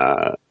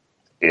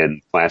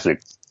 in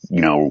classic,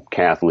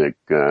 Catholic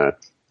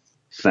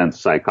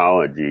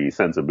psychology,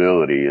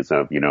 sensibility is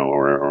of,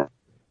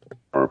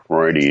 or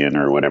Freudian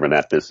or whatever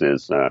that this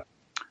is.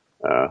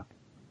 And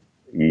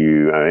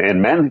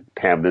men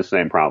have this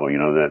same problem,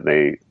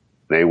 that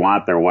they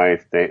want their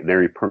wife,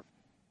 they're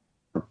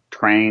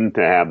trained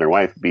to have their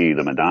wife be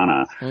the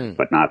Madonna,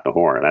 but not the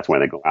whore. That's why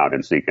they go out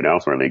and seek it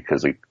elsewhere,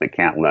 because they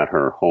can't let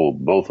her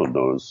hold both of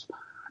those.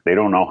 They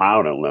don't know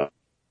how to let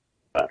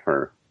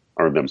her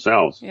or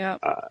themselves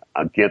get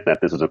that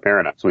this is a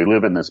paradox. We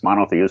live in this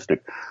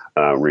monotheistic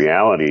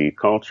reality,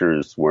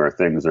 cultures where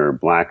things are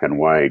black and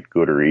white,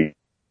 good or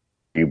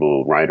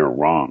evil, right or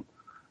wrong.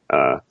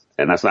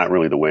 And that's not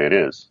really the way it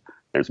is.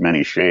 There's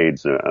many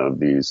shades of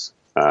these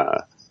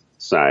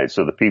sides.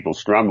 So the people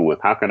struggle with,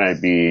 how can I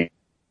be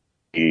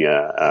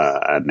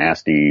a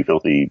nasty,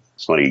 filthy,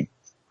 slutty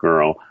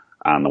girl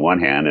on the one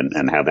hand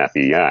and have that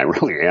be, I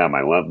really am.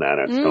 I love that.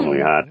 It's totally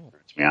hot. It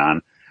turns me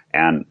on.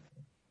 And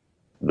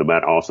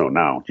but also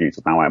now,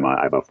 Jesus, now I'm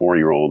a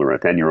 4-year-old or a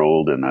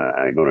 10-year-old, and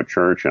I go to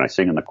church and I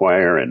sing in the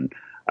choir, and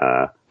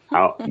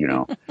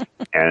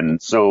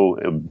and so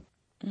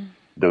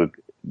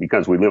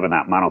because we live in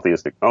that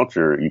monotheistic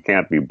culture, you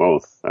can't be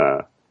both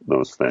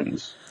those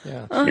things.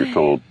 Yeah. You're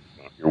told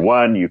you're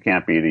one, you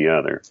can't be the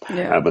other.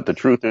 Yeah. But the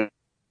truth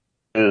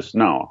is,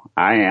 no,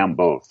 I am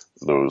both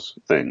those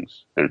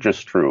things. They're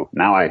just true.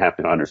 Now I have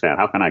to understand,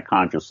 how can I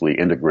consciously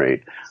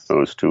integrate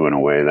those two in a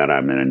way that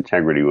I'm in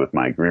integrity with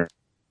my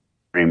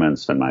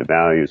agreements and my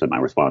values and my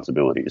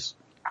responsibilities.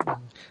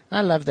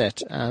 I love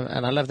that.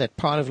 And I love that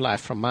part of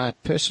life from my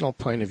personal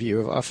point of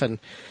view. Of often,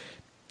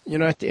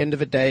 at the end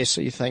of a day,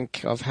 so you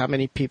think of how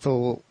many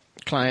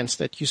clients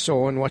that you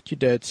saw and what you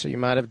did. So you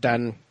might have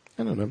done,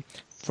 I don't know,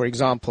 for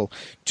example,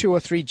 2 or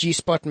 3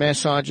 G-spot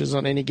massages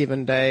on any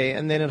given day,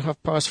 and then at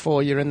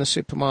 4:30 you're in the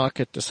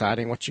supermarket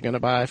deciding what you're going to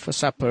buy for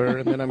supper,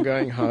 and then I'm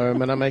going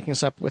home and I'm making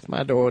supper with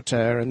my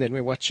daughter, and then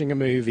we're watching a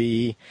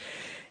movie,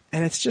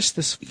 and it's just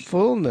this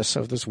fullness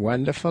of this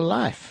wonderful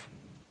life.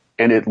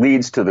 And it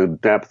leads to the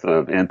depth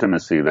of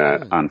intimacy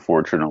that,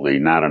 unfortunately,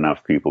 not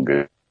enough people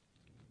get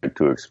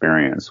to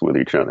experience with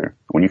each other.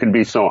 When you can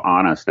be so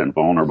honest and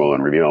vulnerable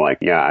and reveal, like,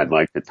 yeah, I'd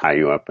like to tie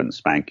you up and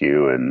spank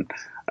you and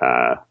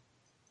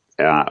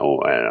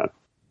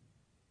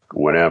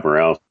whatever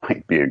else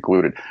might be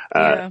included.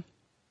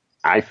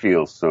 I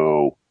feel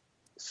so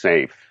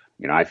safe.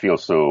 I feel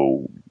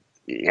so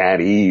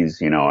at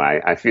ease.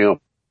 I feel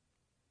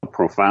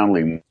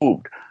profoundly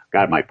moved.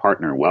 God, my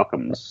partner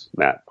welcomes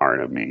that part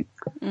of me,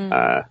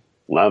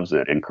 loves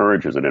it,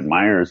 encourages it,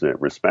 admires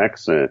it,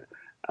 respects it,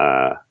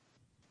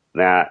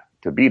 that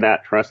to be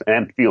that trust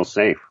and feel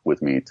safe with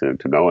me to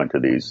go into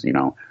these,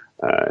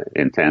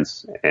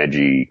 intense,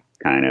 edgy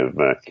kind of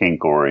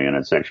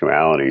kink-oriented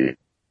sexuality.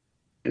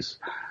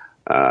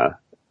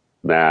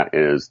 That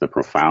is the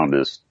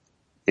profoundest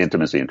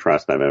intimacy and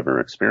trust I've ever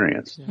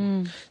experienced.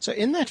 So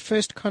in that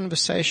first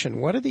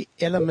conversation, what are the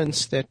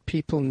elements that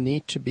people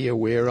need to be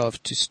aware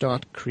of to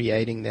start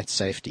creating that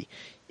safety?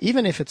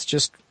 Even if it's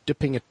just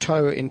dipping a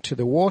toe into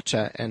the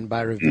water and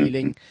by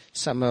revealing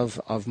some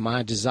of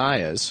my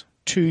desires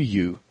to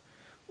you,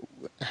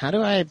 how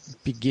do I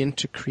begin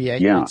to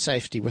create that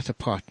safety with a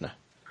partner?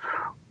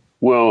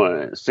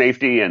 Well,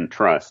 safety and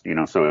trust,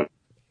 so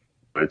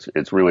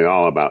it's really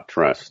all about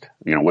trust.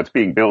 What's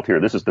being built here,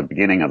 this is the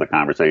beginning of the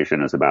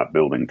conversation, is about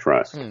building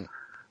trust. In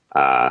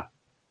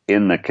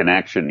the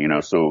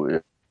connection,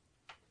 so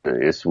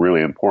it's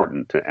really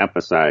important to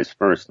emphasize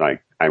first,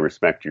 like, I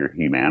respect your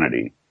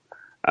humanity.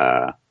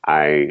 I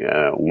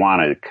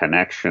want a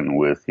connection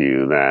with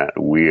you that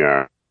we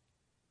are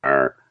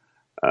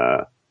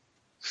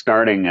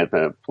starting at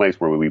the place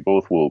where we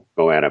both will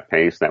go at a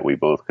pace that we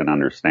both can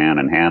understand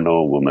and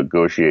handle. We'll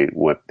negotiate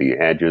what the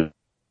edges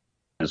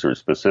or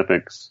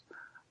specifics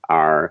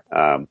are,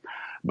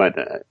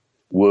 but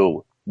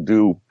we'll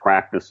do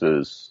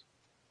practices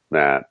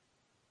that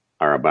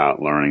are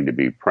about learning to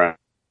be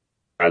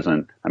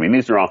present. I mean,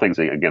 these are all things,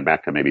 again,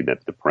 back to maybe the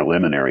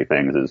preliminary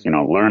things is,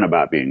 learn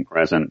about being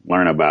present,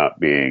 learn about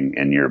being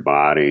in your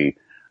body,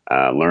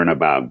 learn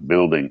about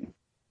building.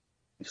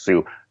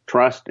 So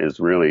trust is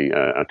really,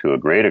 to a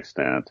great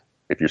extent,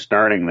 if you're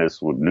starting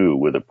this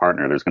with a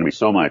partner, there's going to be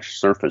so much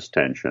surface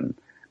tension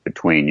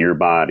between your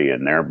body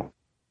and their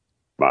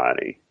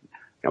body.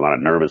 A lot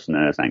of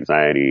nervousness,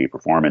 anxiety,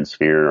 performance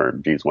fear, or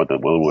geez, what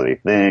will they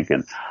think?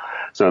 And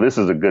so this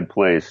is a good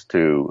place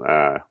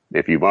to,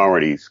 if you've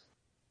already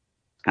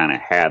kind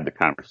of had the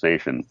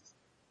conversation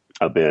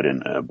a bit,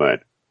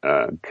 but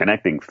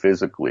connecting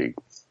physically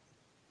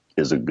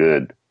is a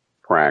good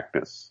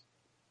practice.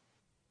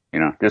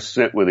 Just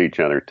sit with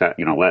each other,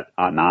 let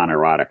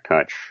non-erotic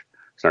touch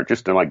start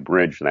just to like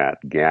bridge that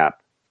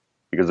gap,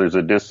 because there's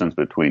a distance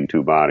between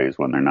two bodies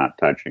when they're not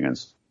touching. And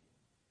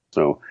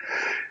so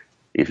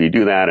if you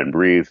do that and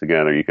breathe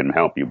together, you can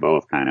help you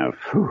both kind of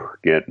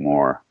get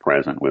more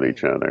present with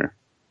each other.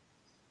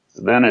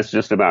 Then it's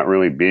just about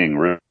really being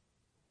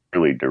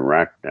really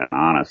direct and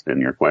honest in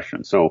your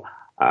question. So,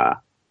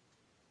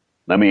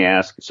 let me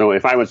ask, so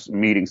if I was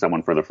meeting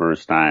someone for the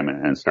first time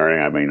and starting,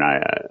 I mean,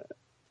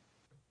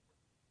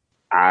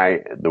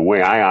 the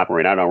way I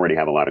operate, I'd already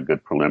have a lot of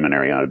good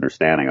preliminary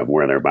understanding of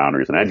where their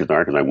boundaries and edges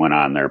are, because I went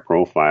on their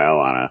profile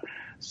on a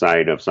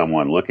site of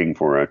someone looking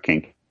for a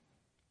kinky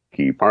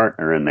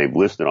partner, and they've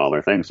listed all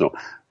their things. So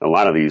a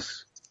lot of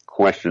these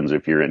questions,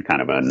 if you're in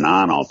kind of a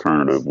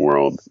non-alternative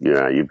world,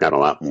 yeah, you've got a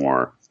lot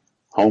more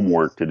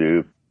homework to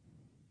do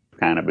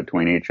kind of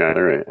between each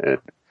other.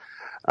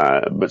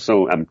 But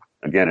so,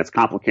 again, it's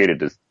complicated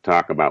to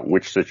talk about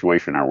which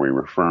situation are we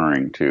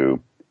referring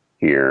to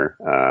here.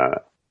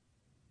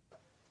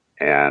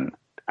 And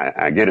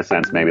I get a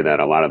sense maybe that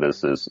a lot of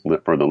this is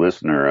for the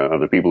listener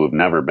of the people who've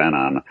never been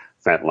on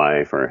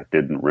FetLife or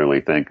didn't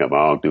really think of,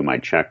 I'll do my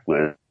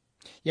checklist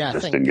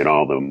and get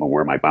all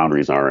where my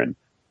boundaries are and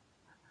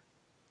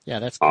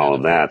that's all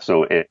of that.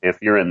 So if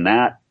you're in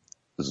that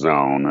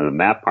zone, in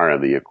that part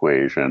of the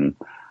equation,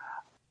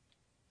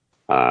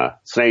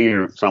 say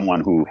you're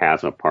someone who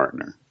has a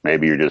partner,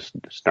 maybe you're just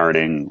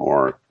starting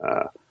or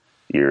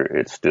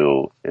it's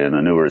still in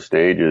the newer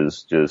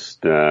stages,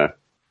 just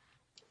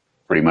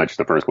pretty much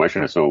the first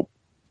question is, so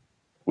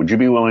would you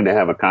be willing to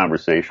have a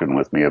conversation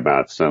with me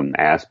about some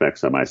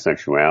aspects of my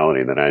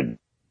sexuality that I'd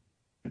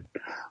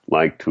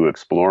like to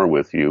explore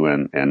with you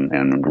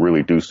and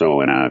really do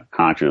so in a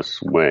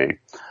conscious way?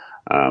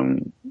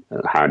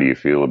 How do you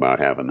feel about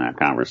having that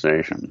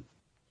conversation?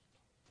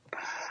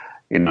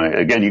 You know,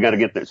 again, you got to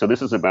get there. So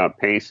this is about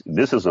pace.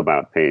 This is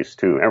about pace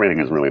too. Everything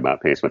is really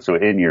about pace. But so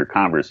in your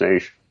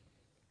conversation,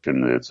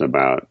 it's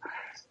about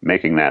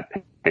making that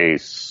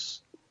pace.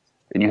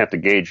 And you have to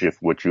gauge if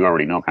what you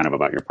already know kind of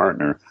about your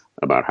partner,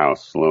 about how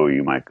slow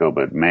you might go,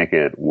 but make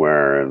it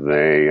where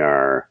they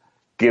are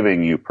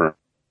giving you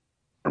permission.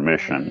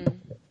 Mm.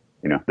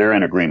 You know, they're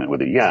in agreement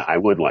with it. Yeah, I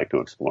would like to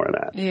explore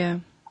that. Yeah.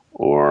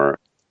 Or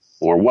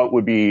what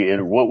would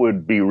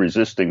be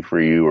resisting for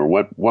you, or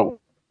what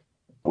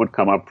would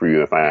come up for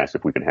you if I asked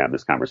if we could have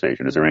this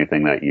conversation? Is there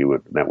anything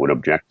that would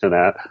object to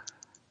that?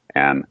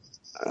 And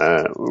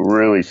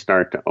really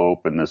start to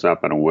open this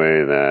up in a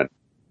way that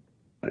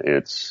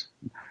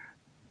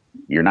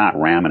you're not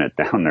ramming it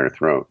down their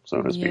throat,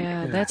 so to speak.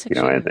 Yeah, that's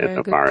actually a very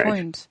good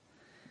point.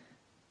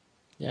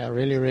 Yeah,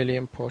 really, really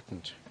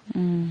important.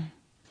 Mm.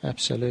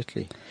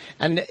 Absolutely.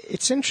 And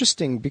it's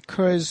interesting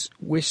because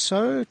we're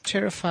so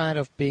terrified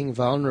of being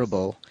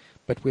vulnerable,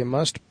 but we're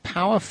most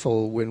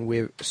powerful when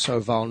we're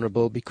so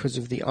vulnerable because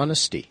of the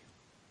honesty.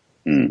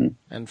 Mm-hmm.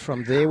 And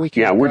from there we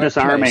can we're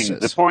disarming. Places.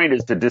 The point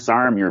is to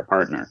disarm your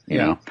partner, you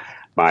know,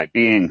 by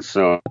being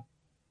so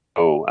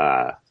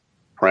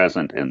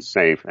present and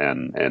safe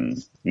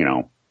and you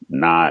know,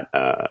 not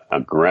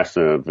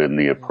aggressive in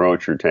the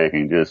approach you're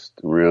taking. Just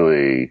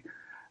really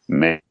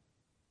make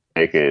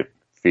it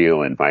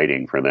feel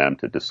inviting for them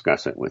to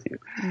discuss it with you.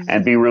 Mm-hmm.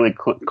 And be really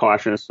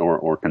cautious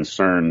or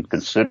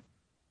considerate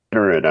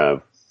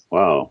of,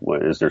 well,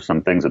 is there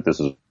some things that this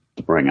is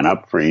bringing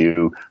up for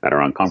you that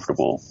are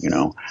uncomfortable? You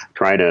know,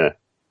 try to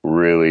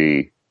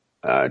really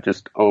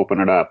just open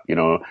it up. You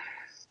know,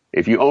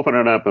 if you open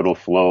it up, it'll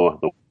flow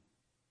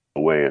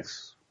the way it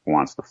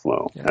wants to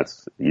flow. Yeah.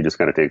 You just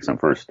got to take some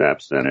first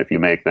steps. And if you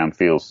make them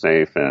feel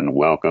safe and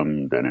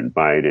welcomed and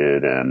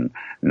invited and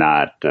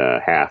not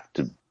have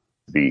to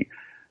be,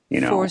 you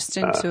know, forced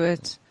into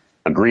it,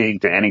 agreeing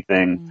to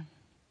anything,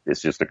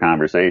 it's just a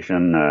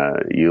conversation.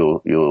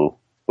 You'll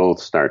both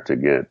start to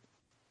get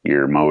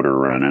your motor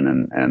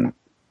running and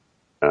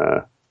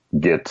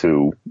get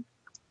to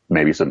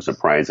maybe some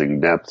surprising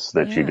depths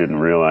that you didn't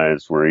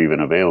realize were even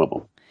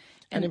available.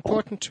 And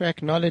important to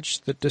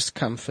acknowledge the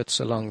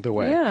discomforts along the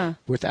way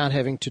without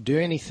having to do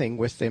anything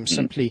with them.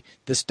 Simply,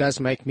 this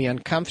does make me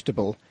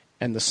uncomfortable,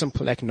 and the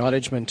simple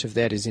acknowledgement of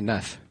that is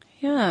enough.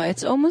 Yeah,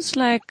 it's almost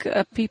like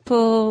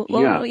people.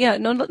 Well,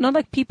 not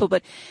like people,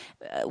 but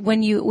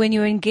when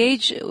you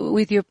engage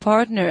with your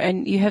partner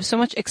and you have so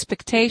much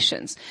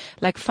expectations.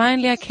 Like,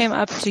 finally, I came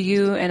up to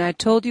you and I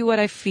told you what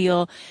I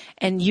feel,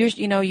 and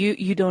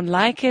you don't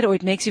like it, or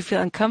it makes you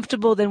feel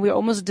uncomfortable. Then we're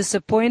almost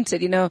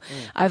disappointed. You know,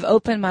 I've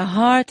opened my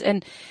heart,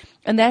 and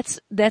that's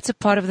a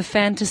part of the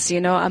fantasy.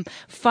 You know,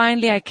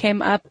 finally I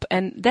came up,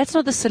 and that's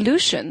not the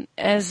solution.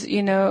 As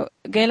you know,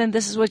 Galen,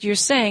 this is what you're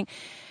saying.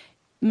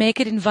 Make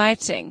it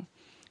inviting.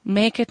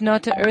 Make it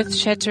not an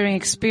earth-shattering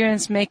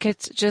experience. Make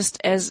it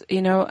just as,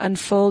 you know,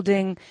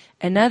 unfolding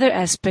another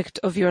aspect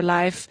of your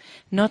life,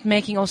 not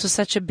making also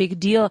such a big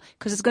deal,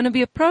 because it's going to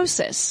be a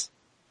process.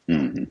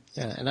 Mm-hmm.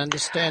 Yeah, and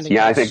understanding.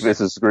 Yeah, I think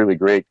this is really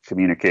great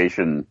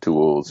communication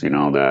tools, you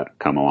know, that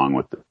come along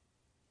with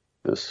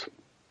this.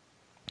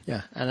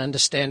 Yeah, and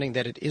understanding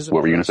that it is a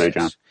What were you going to say,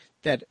 John?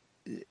 That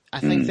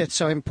I think that's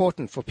so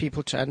important for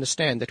people to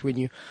understand, that when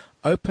you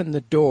open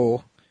the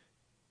door,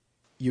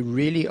 you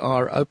really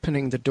are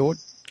opening the door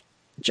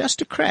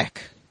just a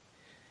crack.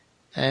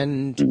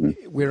 And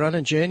we're on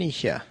a journey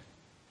here.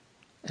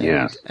 And,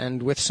 Yes.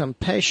 and with some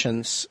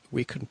patience,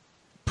 we can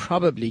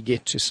probably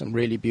get to some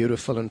really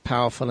beautiful and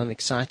powerful and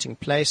exciting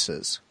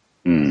places.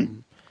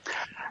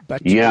 But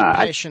to be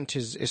patient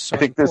is so I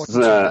think important. this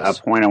is a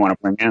point I want to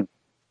bring in.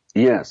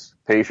 Yes,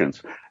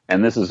 patience.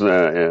 And this is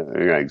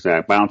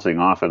bouncing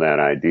off of that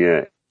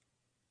idea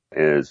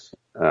is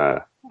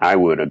I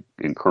would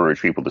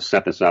encourage people to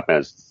set this up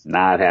as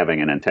not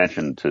having an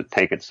intention to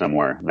take it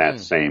somewhere that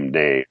same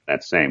day,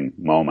 that same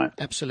moment.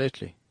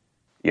 Absolutely.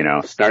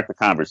 Start the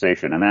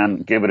conversation and then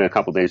give it a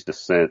couple days to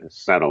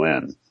settle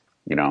in.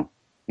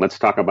 Let's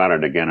talk about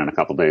it again in a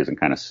couple days and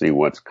kind of see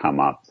what's come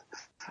up.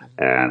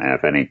 And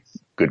if any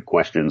good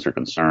questions or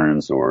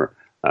concerns or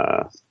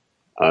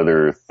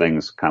other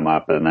things come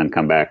up, and then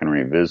come back and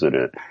revisit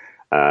it.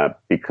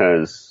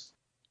 Because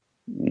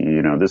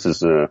this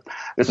is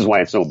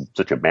why it's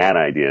such a bad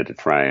idea to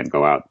try and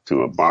go out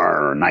to a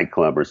bar or a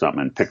nightclub or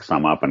something and pick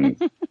some up and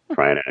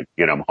try to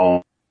get them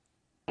home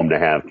to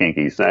have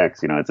kinky sex.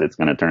 It's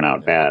going to turn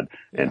out bad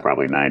in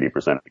probably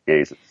 90% of the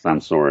cases.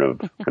 Some sort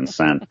of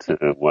consent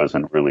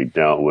wasn't really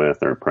dealt with,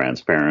 or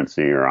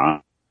transparency or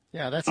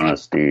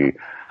honesty.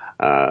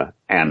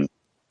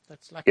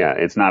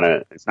 It's not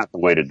the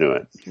way to do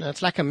it.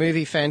 It's like a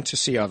movie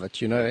fantasy of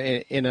it.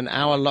 In an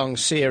hour-long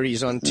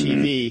series on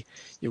TV,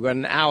 you've got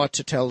an hour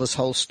to tell this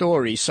whole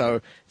story.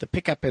 So the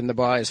pickup in the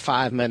bar is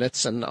 5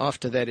 minutes, and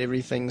after that,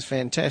 everything's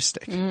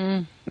fantastic.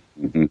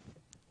 Mm-hmm.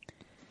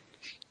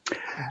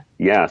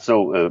 Yeah.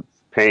 So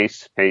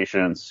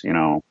patience.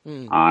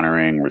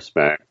 Honoring,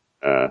 respect,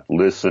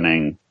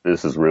 listening.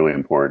 This is really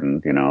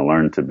important.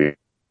 Learn to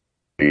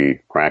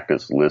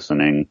practice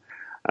listening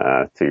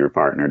to your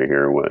partner, to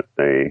hear what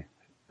they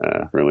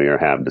really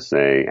have to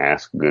say.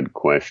 Ask good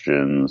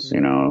questions.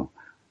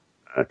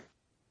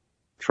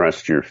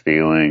 Trust your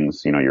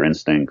feelings. Your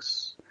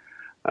instincts.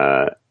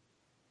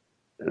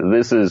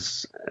 This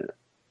is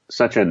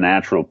such a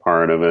natural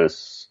part of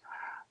us.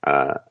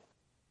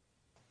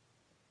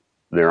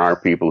 There are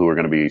people who are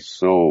going to be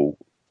so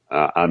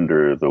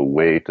under the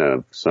weight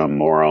of some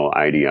moral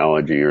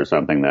ideology or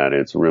something that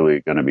it's really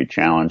going to be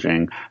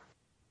challenging.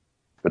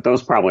 But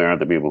those probably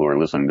aren't the people who are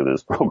listening to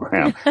this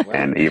program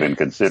and even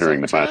considering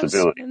the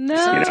possibility.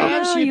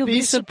 No, you'll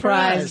be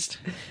surprised.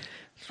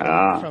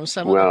 From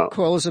some of the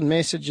calls and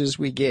messages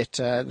we get,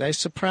 they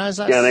surprise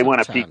us. Yeah, they want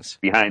to sometimes.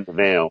 peek behind the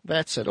veil.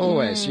 That's it,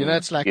 always.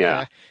 It's like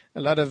a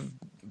lot of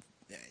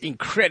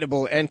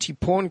incredible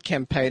anti-porn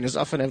campaigners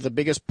often have the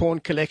biggest porn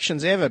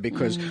collections ever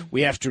because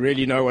we have to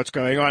really know what's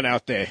going on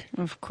out there.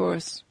 Of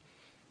course.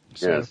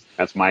 Yes,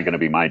 that's going to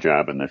be my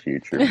job in the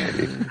future,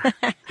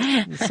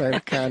 maybe. Same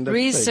kind of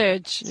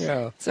research. Thing.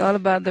 Yeah. It's all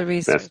about the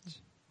research.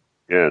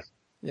 Yes.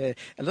 Yeah,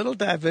 a little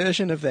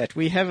diversion of that.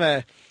 We have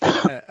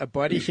a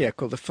body here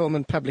called the Film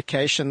and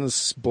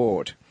Publications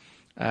Board.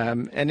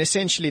 And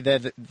essentially they're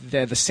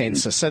the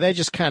censor. So they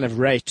just kind of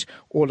rate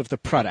all of the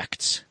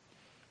products.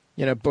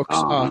 Books,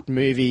 art,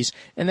 movies,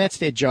 and that's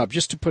their job,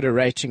 just to put a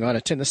rating on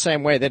it in the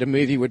same way that a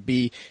movie would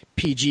be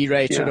PG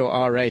rated or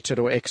R rated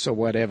or X or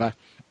whatever.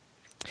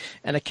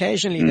 And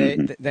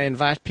occasionally they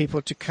invite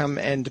people to come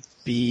and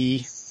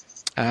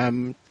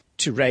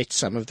to rate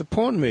some of the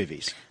porn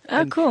movies.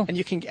 Oh, cool. And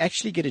you can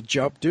actually get a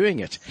job doing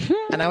it.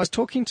 And I was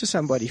talking to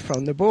somebody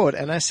from the board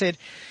and I said,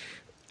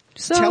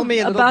 tell me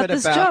a little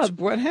bit about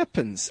what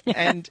happens.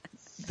 And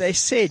they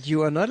said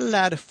you are not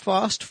allowed to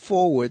fast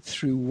forward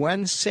through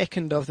 1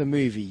 second of the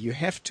movie. You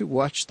have to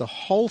watch the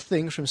whole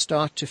thing from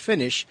start to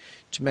finish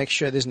to make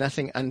sure there's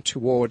nothing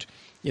untoward,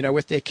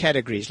 with their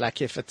categories,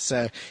 like if it's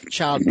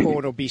child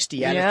porn or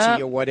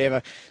bestiality or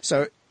whatever.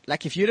 So,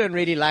 like if you don't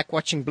really like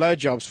watching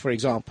blowjobs, for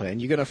example, and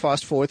you're going to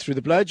fast forward through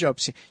the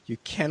blowjobs, you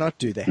cannot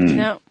do that.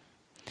 No.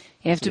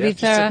 You have to be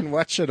thorough. Sit and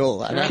watch it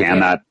all.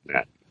 Cannot.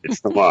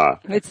 It's the law.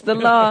 It's the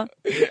law.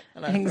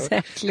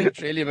 Exactly.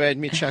 It really made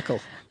me chuckle.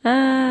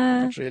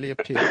 It really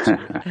appealed to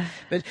me.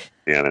 But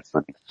yeah, that's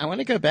funny. I want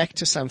to go back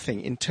to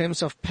something in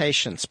terms of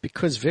patience,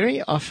 because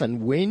very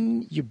often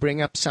when you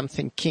bring up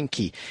something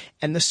kinky,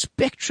 and the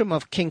spectrum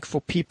of kink for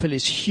people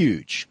is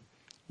huge.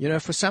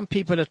 For some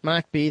people it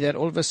might be that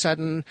all of a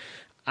sudden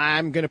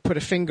I'm going to put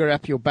a finger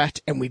up your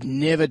butt and we've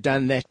never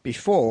done that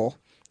before,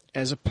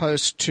 as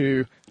opposed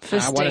to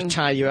I want to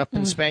tie you up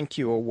and spank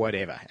you or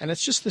whatever. And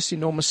it's just this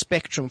enormous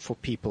spectrum for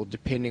people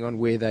depending on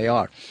where they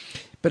are.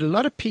 But a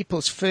lot of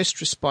people's first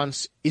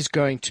response is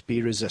going to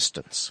be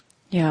resistance.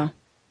 Yeah.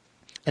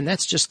 And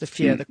that's just the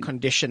fear, the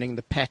conditioning,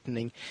 the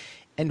patterning.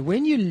 And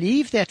when you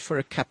leave that for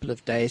a couple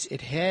of days,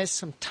 it has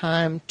some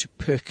time to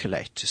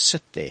percolate, to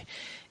sit there.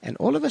 And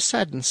all of a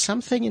sudden,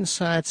 something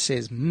inside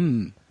says,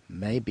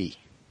 maybe.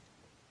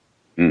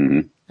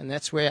 Mm-hmm. And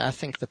that's where I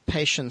think the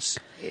patience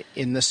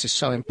in this is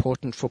so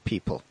important for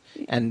people.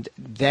 And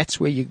that's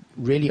where you're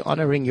really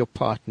honoring your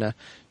partner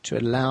to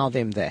allow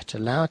them that.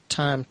 Allow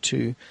time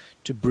to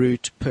brew,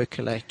 to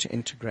percolate, to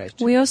integrate.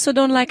 We also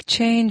don't like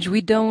change. We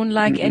don't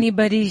like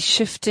anybody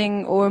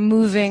shifting or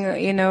moving,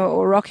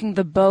 or rocking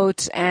the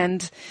boat.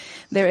 And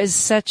there is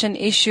such an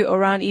issue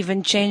around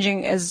even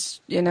changing,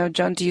 as,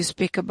 John, do you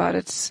speak about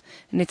it?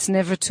 And it's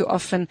never too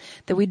often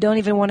that we don't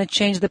even want to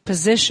change the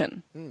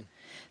position.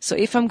 So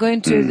if I'm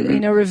going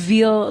to,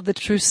 reveal the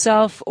true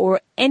self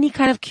or any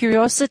kind of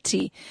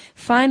curiosity,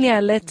 finally I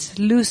let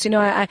loose,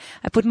 I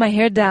put my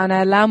hair down,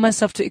 I allow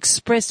myself to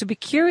express, to be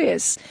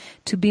curious,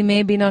 to be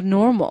maybe not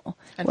normal.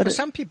 And for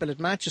some people, it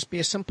might just be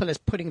as simple as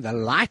putting the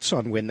lights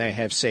on when they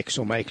have sex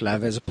or make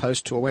love, as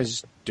opposed to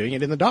always doing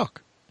it in the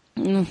dark.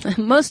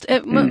 Most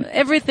of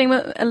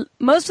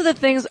the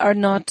things are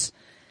not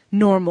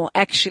normal,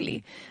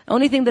 actually. The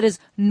only thing that is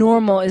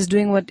normal is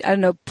doing what,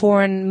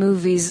 porn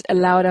movies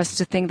allowed us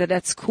to think that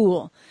that's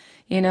cool.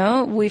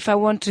 If I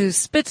want to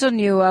spit on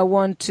you, I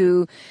want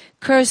to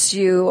curse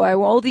you,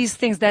 all these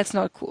things, that's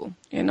not cool.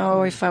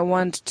 If I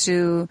want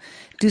to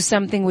do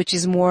something which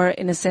is more,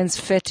 in a sense,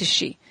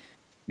 fetishy.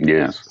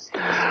 Yes.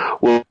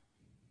 Well,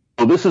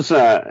 this is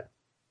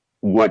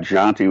what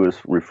Jonty was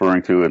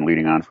referring to, and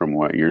leading on from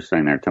what you're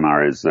saying there,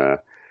 Tamara, is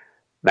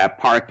that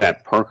part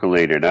that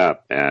percolated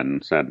up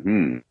and said,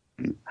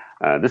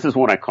 this is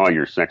what I call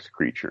your sex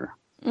creature.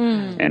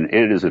 And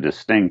it is a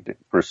distinct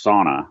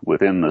persona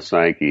within the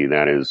psyche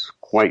that is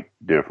quite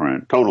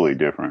different, totally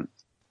different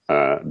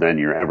than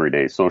your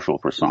everyday social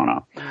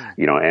persona.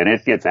 And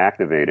it gets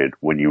activated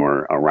when you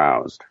are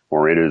aroused,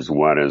 or it is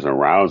what is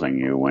arousing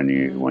you when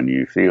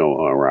you feel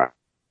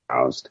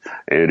aroused.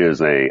 It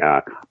is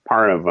a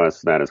part of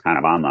us that is kind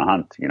of on the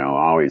hunt,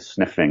 always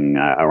sniffing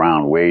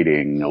around,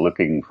 waiting,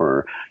 looking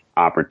for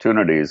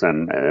opportunities,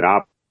 and it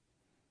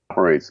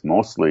operates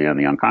mostly in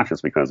the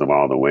unconscious because of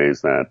all the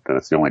ways that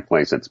it's the only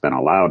place it's been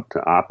allowed to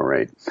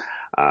operate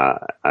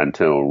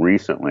until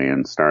recently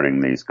in starting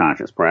these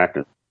conscious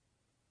practices.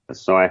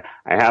 So I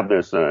have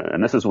this,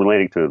 and this is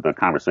relating to the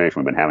conversation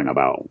we've been having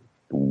about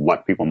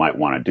what people might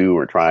want to do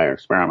or try or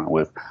experiment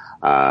with.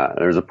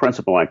 There's a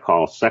principle I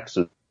call sex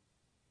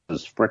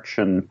is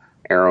friction,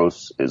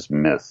 eros is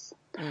myth.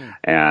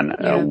 And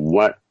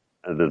what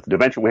the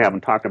dimension we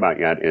haven't talked about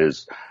yet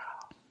is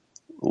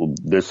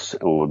this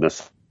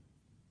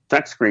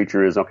sex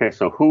creature is, okay,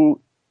 so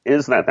who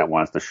is that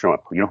wants to show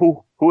up?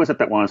 Who is it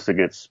that wants to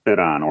get spit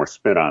on or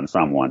spit on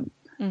someone?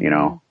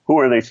 Who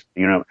are they?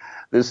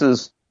 This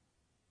is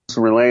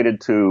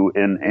related to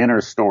an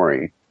inner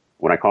story,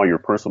 what I call your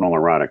personal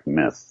erotic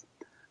myth.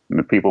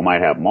 People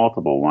might have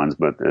multiple ones,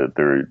 but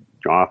there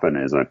often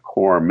is a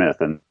core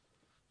myth, and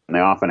they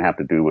often have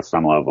to do with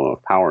some level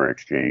of power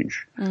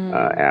exchange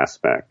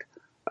aspect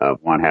of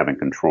one having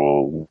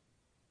control,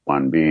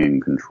 one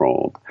being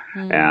controlled.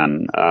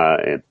 And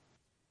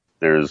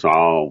there's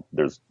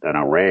an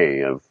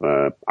array of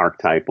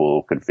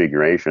archetypal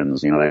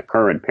configurations, they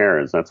occur in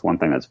pairs. That's one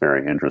thing that's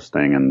very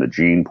interesting. In the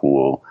gene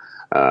pool,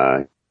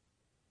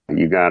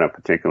 you got a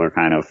particular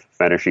kind of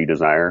fetishy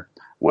desire.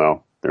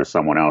 Well, there's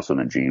someone else in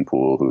the gene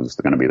pool who's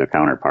going to be the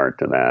counterpart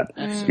to that.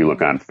 If you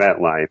look on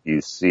FetLife, you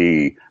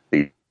see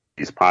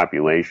these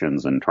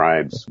populations and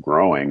tribes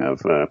growing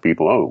of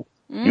people.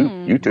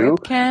 You too?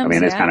 Camps,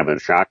 it's kind of a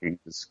shocking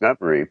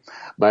discovery.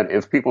 But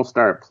if people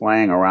start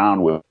playing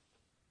around with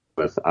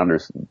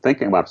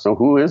thinking about, so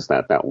who is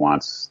that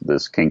wants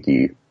this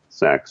kinky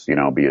sex,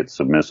 be it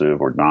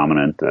submissive or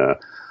dominant?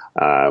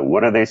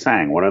 What are they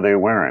saying? What are they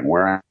wearing?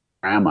 Where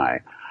am I?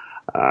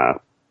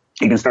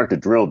 You can start to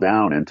drill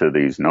down into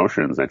these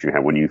notions that you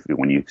have when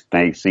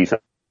you see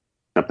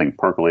something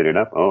percolated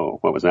up. Oh,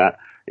 what was that?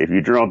 If you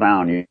drill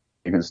down, you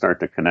can start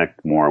to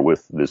connect more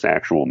with this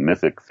actual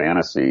mythic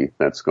fantasy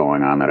that's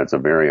going on, that it's a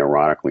very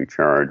erotically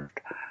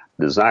charged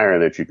desire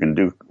that you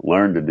can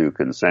learn to do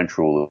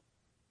consensually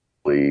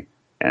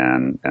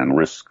and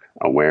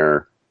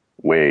risk-aware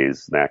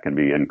ways that can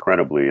be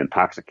incredibly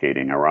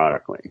intoxicating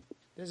erotically.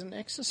 There's an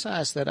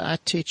exercise that I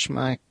teach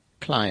my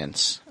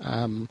clients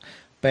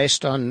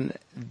based on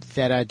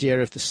that idea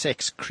of the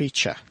sex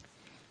creature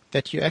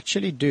that you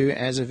actually do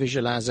as a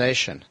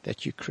visualization,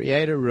 that you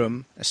create a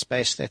room, a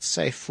space that's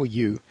safe for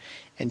you,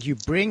 and you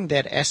bring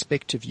that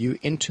aspect of you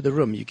into the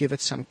room. You give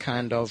it some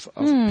kind of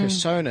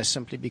persona,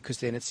 simply because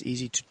then it's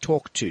easy to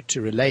talk to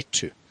relate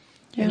to.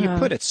 Yeah. And you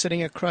put it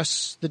sitting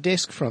across the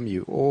desk from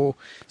you or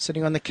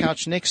sitting on the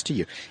couch next to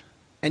you.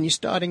 And you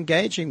start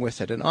engaging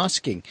with it and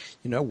asking,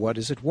 what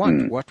does it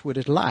want? What would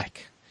it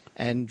like?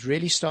 And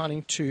really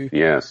starting to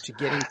get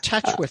in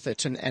touch with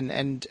it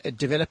and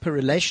develop a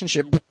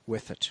relationship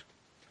with it.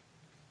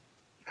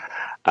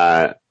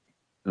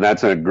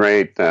 That's a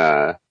great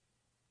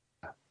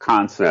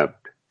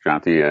concept,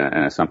 Jonty,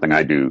 and it's something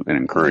I do and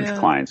encourage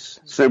clients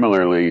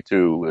similarly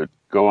to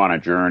go on a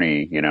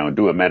journey,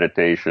 do a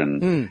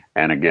meditation,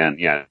 and again,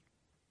 to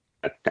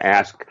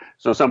ask.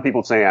 So some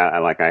people say,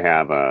 I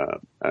have a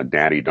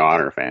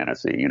daddy-daughter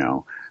fantasy,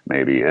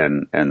 maybe,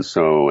 and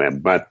so,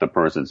 but the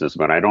person says,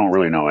 but I don't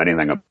really know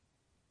anything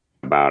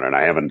about it.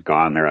 I haven't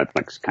gone there. It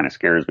kind of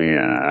scares me,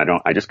 and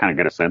I just kind of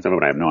get a sense of it,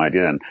 but I have no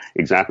idea. And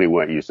exactly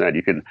what you said,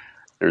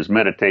 there's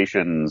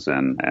meditations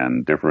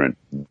and different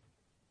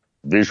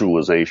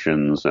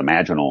visualizations,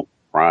 imaginal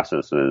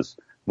processes.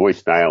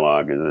 Voice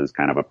dialogue is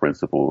kind of a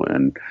principle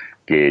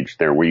engaged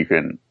there where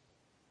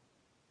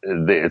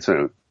it's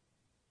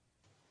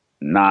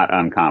not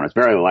uncommon. It's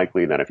very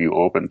likely that if you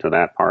open to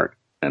that part,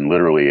 and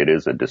literally it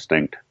is a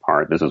distinct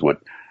part, this is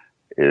what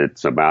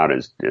it's about,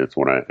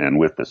 and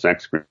with the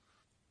sex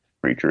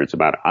creature, it's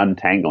about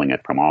untangling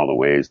it from all the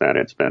ways that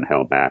it's been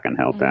held back and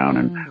held down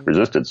and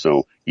resisted.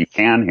 So you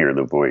can hear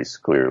the voice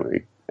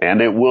clearly,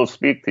 and it will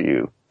speak to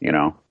you,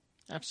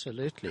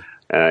 Absolutely.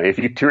 If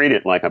you treat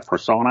it like a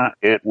persona,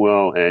 it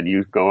will, and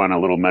you go on a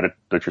little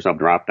let yourself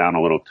drop down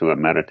a little to a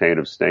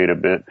meditative state a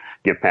bit,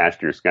 get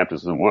past your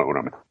skepticism. What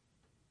am I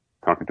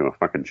talking to a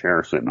fucking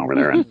chair sitting over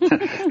there and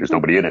there's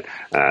nobody in it,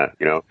 then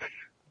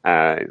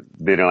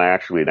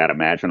actually that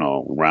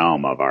imaginal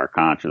realm of our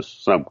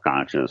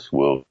subconscious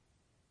will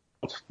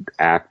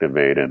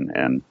activate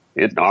and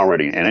it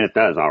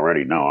does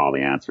already know all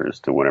the answers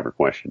to whatever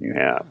question you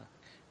have.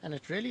 And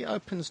it really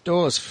opens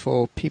doors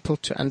for people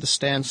to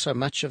understand so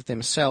much of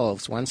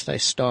themselves once they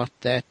start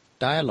that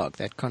dialogue,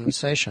 that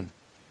conversation.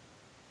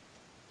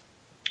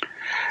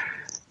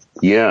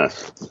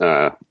 Yes.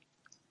 So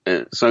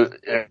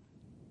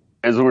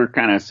as we're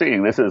kind of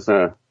seeing, it's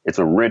a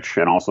rich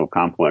and also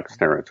complex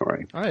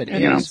territory. Oh, it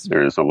is.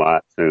 There's a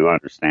lot to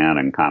understand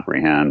and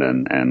comprehend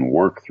and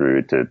work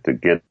through to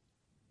get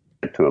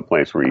to a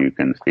place where you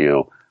can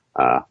feel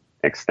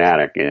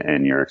ecstatic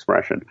in your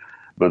expression.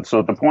 But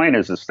so the point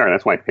is to start.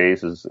 That's why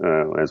pace is,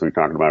 as we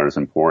talked about, is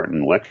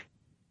important. Let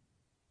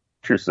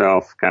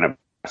yourself kind of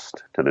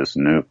to this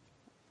new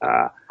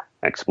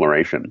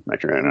exploration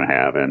that you're going to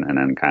have, and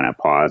then kind of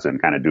pause and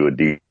kind of do a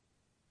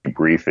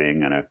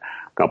debriefing in a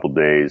couple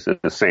days. It's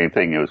the same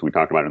thing as we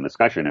talked about in the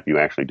discussion. If you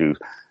actually do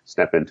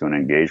step into an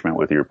engagement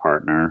with your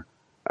partner,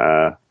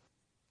 in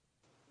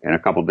a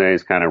couple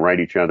days, kind of write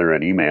each other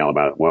an email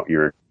about what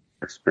your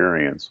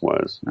experience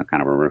was,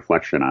 kind of a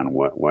reflection on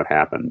what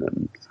happened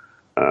and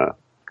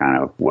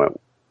kind of what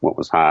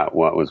was hot,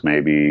 what was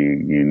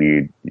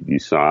maybe you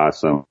saw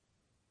some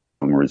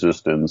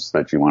resistance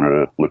that you wanted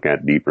to look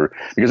at deeper,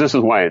 because this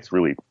is why it's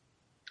really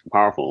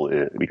powerful,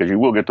 because you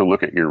will get to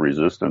look at your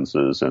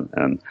resistances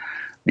and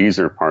these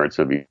are parts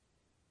of you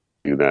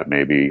that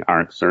maybe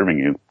aren't serving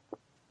you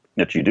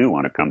that you do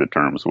want to come to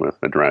terms with,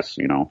 address,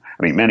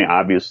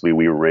 obviously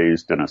we were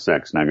raised in a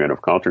sex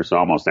negative culture, so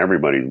almost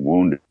everybody's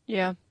wounded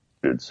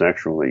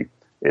sexually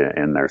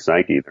in their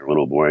psyche. Their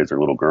little boys or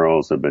little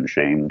girls have been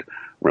shamed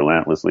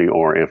relentlessly,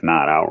 or if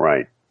not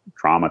outright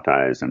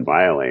traumatized and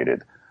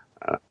violated.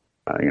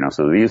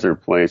 So these are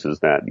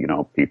places that,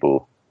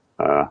 people,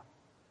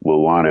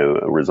 will want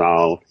to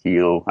resolve,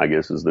 heal, I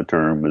guess is the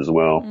term as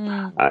well,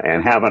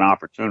 and have an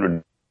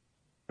opportunity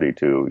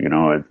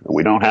to,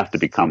 we don't have to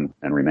become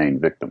and remain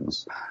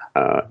victims.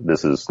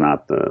 This is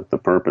not the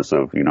purpose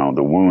of,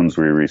 the wounds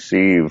we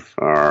receive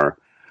are,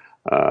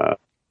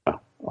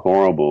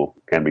 horrible,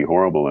 can be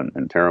horrible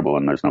and terrible,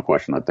 and there's no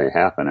question that they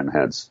happen and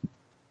has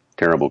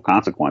terrible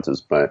consequences,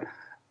 but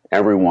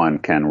everyone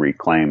can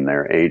reclaim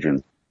their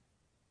agency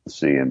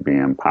and be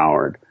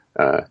empowered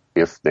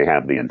if they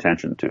have the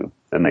intention to.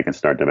 Then they can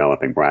start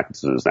developing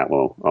practices that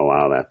will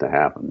allow that to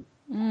happen.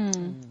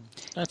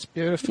 That's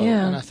beautiful,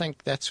 Yeah. and I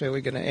think that's where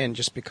we're going to end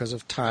just because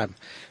of time.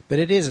 But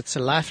it's a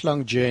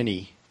lifelong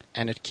journey,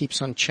 and it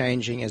keeps on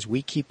changing as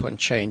we keep on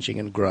changing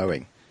and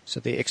growing. So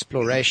the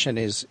exploration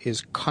is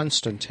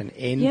constant and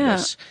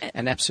endless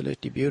and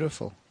absolutely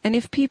beautiful. And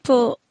if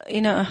people,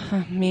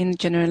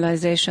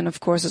 generalization, of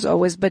course, as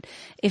always, but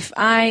if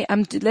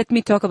let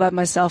me talk about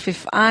myself.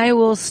 If I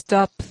will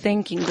stop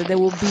thinking that there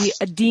will be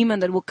a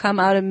demon that will come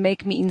out and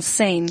make me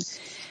insane,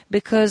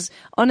 because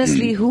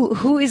honestly,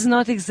 who is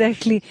not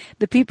exactly,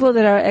 the people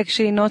that are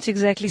actually not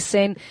exactly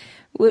sane,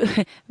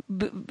 it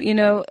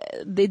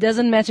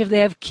doesn't matter if they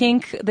have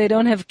kink, they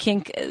don't have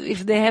kink.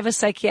 If they have a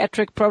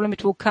psychiatric problem,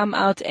 it will come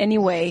out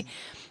anyway.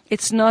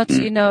 It's not,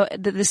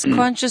 this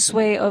conscious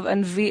way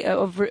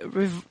of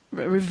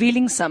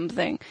revealing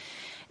something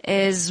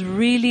is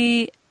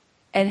really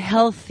a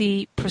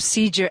healthy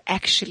procedure,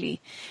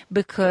 actually,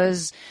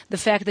 because the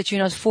fact that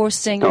you're not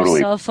forcing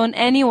yourself on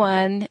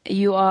anyone,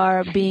 you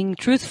are being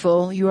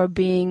truthful, you are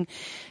being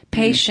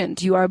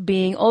patient, you are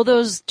being, all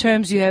those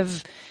terms you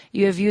have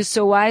used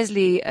so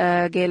wisely,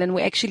 Gail, and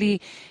we're actually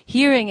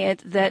hearing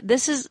it, that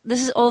this is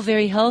all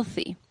very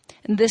healthy.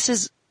 And this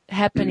is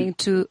happening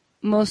to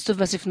most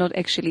of us, if not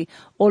actually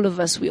all of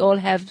us. We all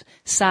have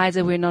sides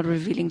that we're not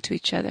revealing to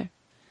each other.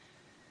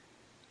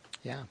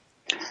 Yeah.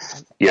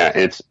 Yeah,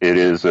 it's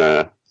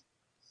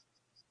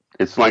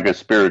like a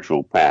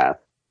spiritual path,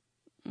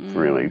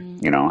 really,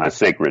 a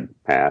sacred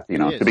path,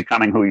 to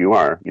becoming who you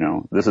are.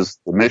 This is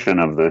the mission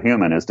of the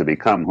human, is to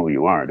become who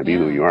you are, to be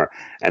who you are.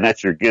 And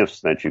that's your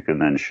gifts that you can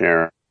then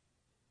share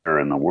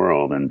in the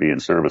world and be in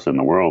service in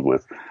the world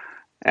with.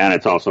 And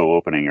it's also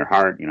opening your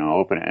heart,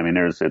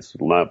 it's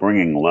love,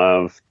 bringing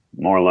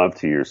more love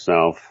to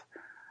yourself,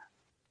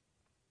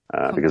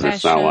 because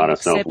there's a lot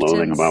of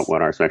self-loathing acceptance. about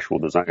what our sexual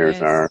desires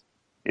Yes. are.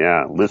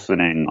 Yeah,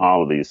 listening,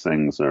 all of these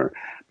things are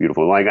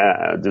beautiful. Like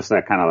just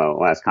that kind of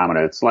last comment,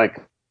 it's like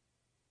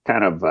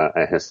kind of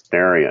a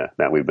hysteria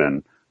that we've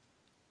been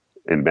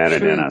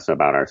embedded in us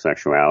about our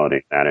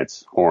sexuality, that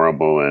it's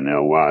horrible and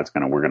we're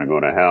going to go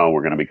to hell,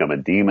 we're going to become a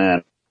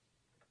demon,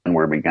 and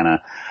we're going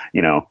to,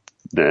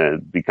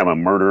 become a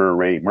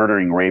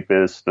murdering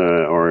rapist,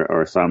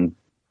 or some,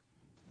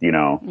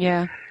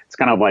 Yeah. It's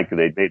kind of like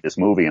they made this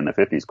movie in the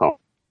 50s called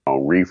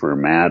Reefer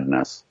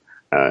Madness.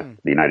 The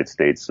United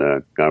States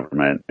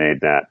government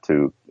made that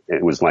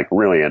it was like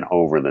really an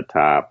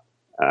over-the-top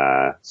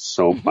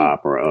soap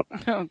opera.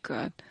 Oh,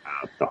 God.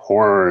 The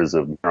horrors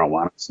of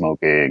marijuana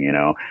smoking,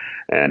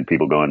 and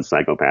people going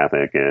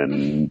psychopathic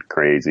and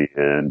crazy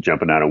and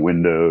jumping out of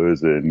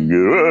windows and,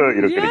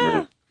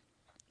 getting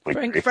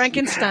really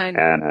Frankenstein.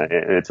 And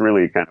it's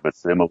really kind of a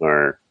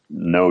similar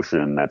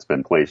notion that's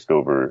been placed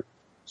over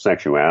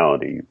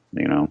sexuality,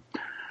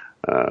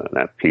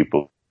 that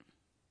people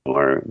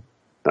are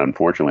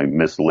unfortunately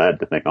misled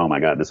to think, oh my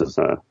God, this is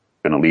going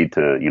to lead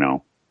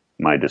to,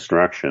 my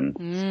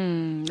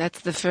destruction. That's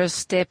the first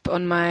step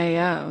on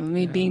my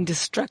me being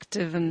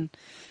destructive. And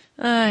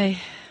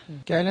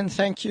Galen,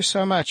 thank you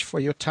so much for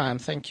your time.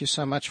 Thank you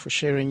so much for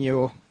sharing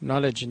your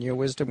knowledge and your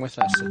wisdom with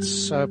us. It's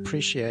so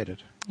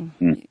appreciated.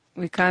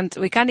 we can't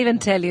even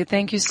tell you.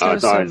 Thank you so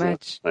It's always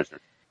much. a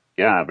pleasure.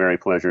 Yeah, very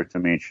pleasure to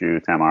meet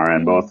you, Tamara,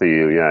 and both of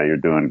you. Yeah, you're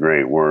doing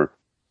great work,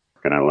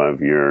 and I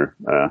love your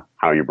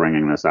how you're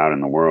bringing this out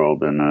in the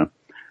world, and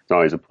it's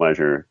always a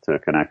pleasure to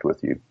connect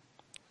with you.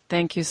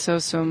 Thank you so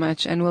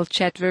much, and we'll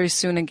chat very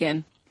soon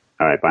again.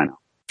 All right, bye now.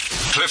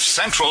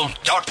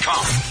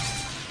 CliffCentral.com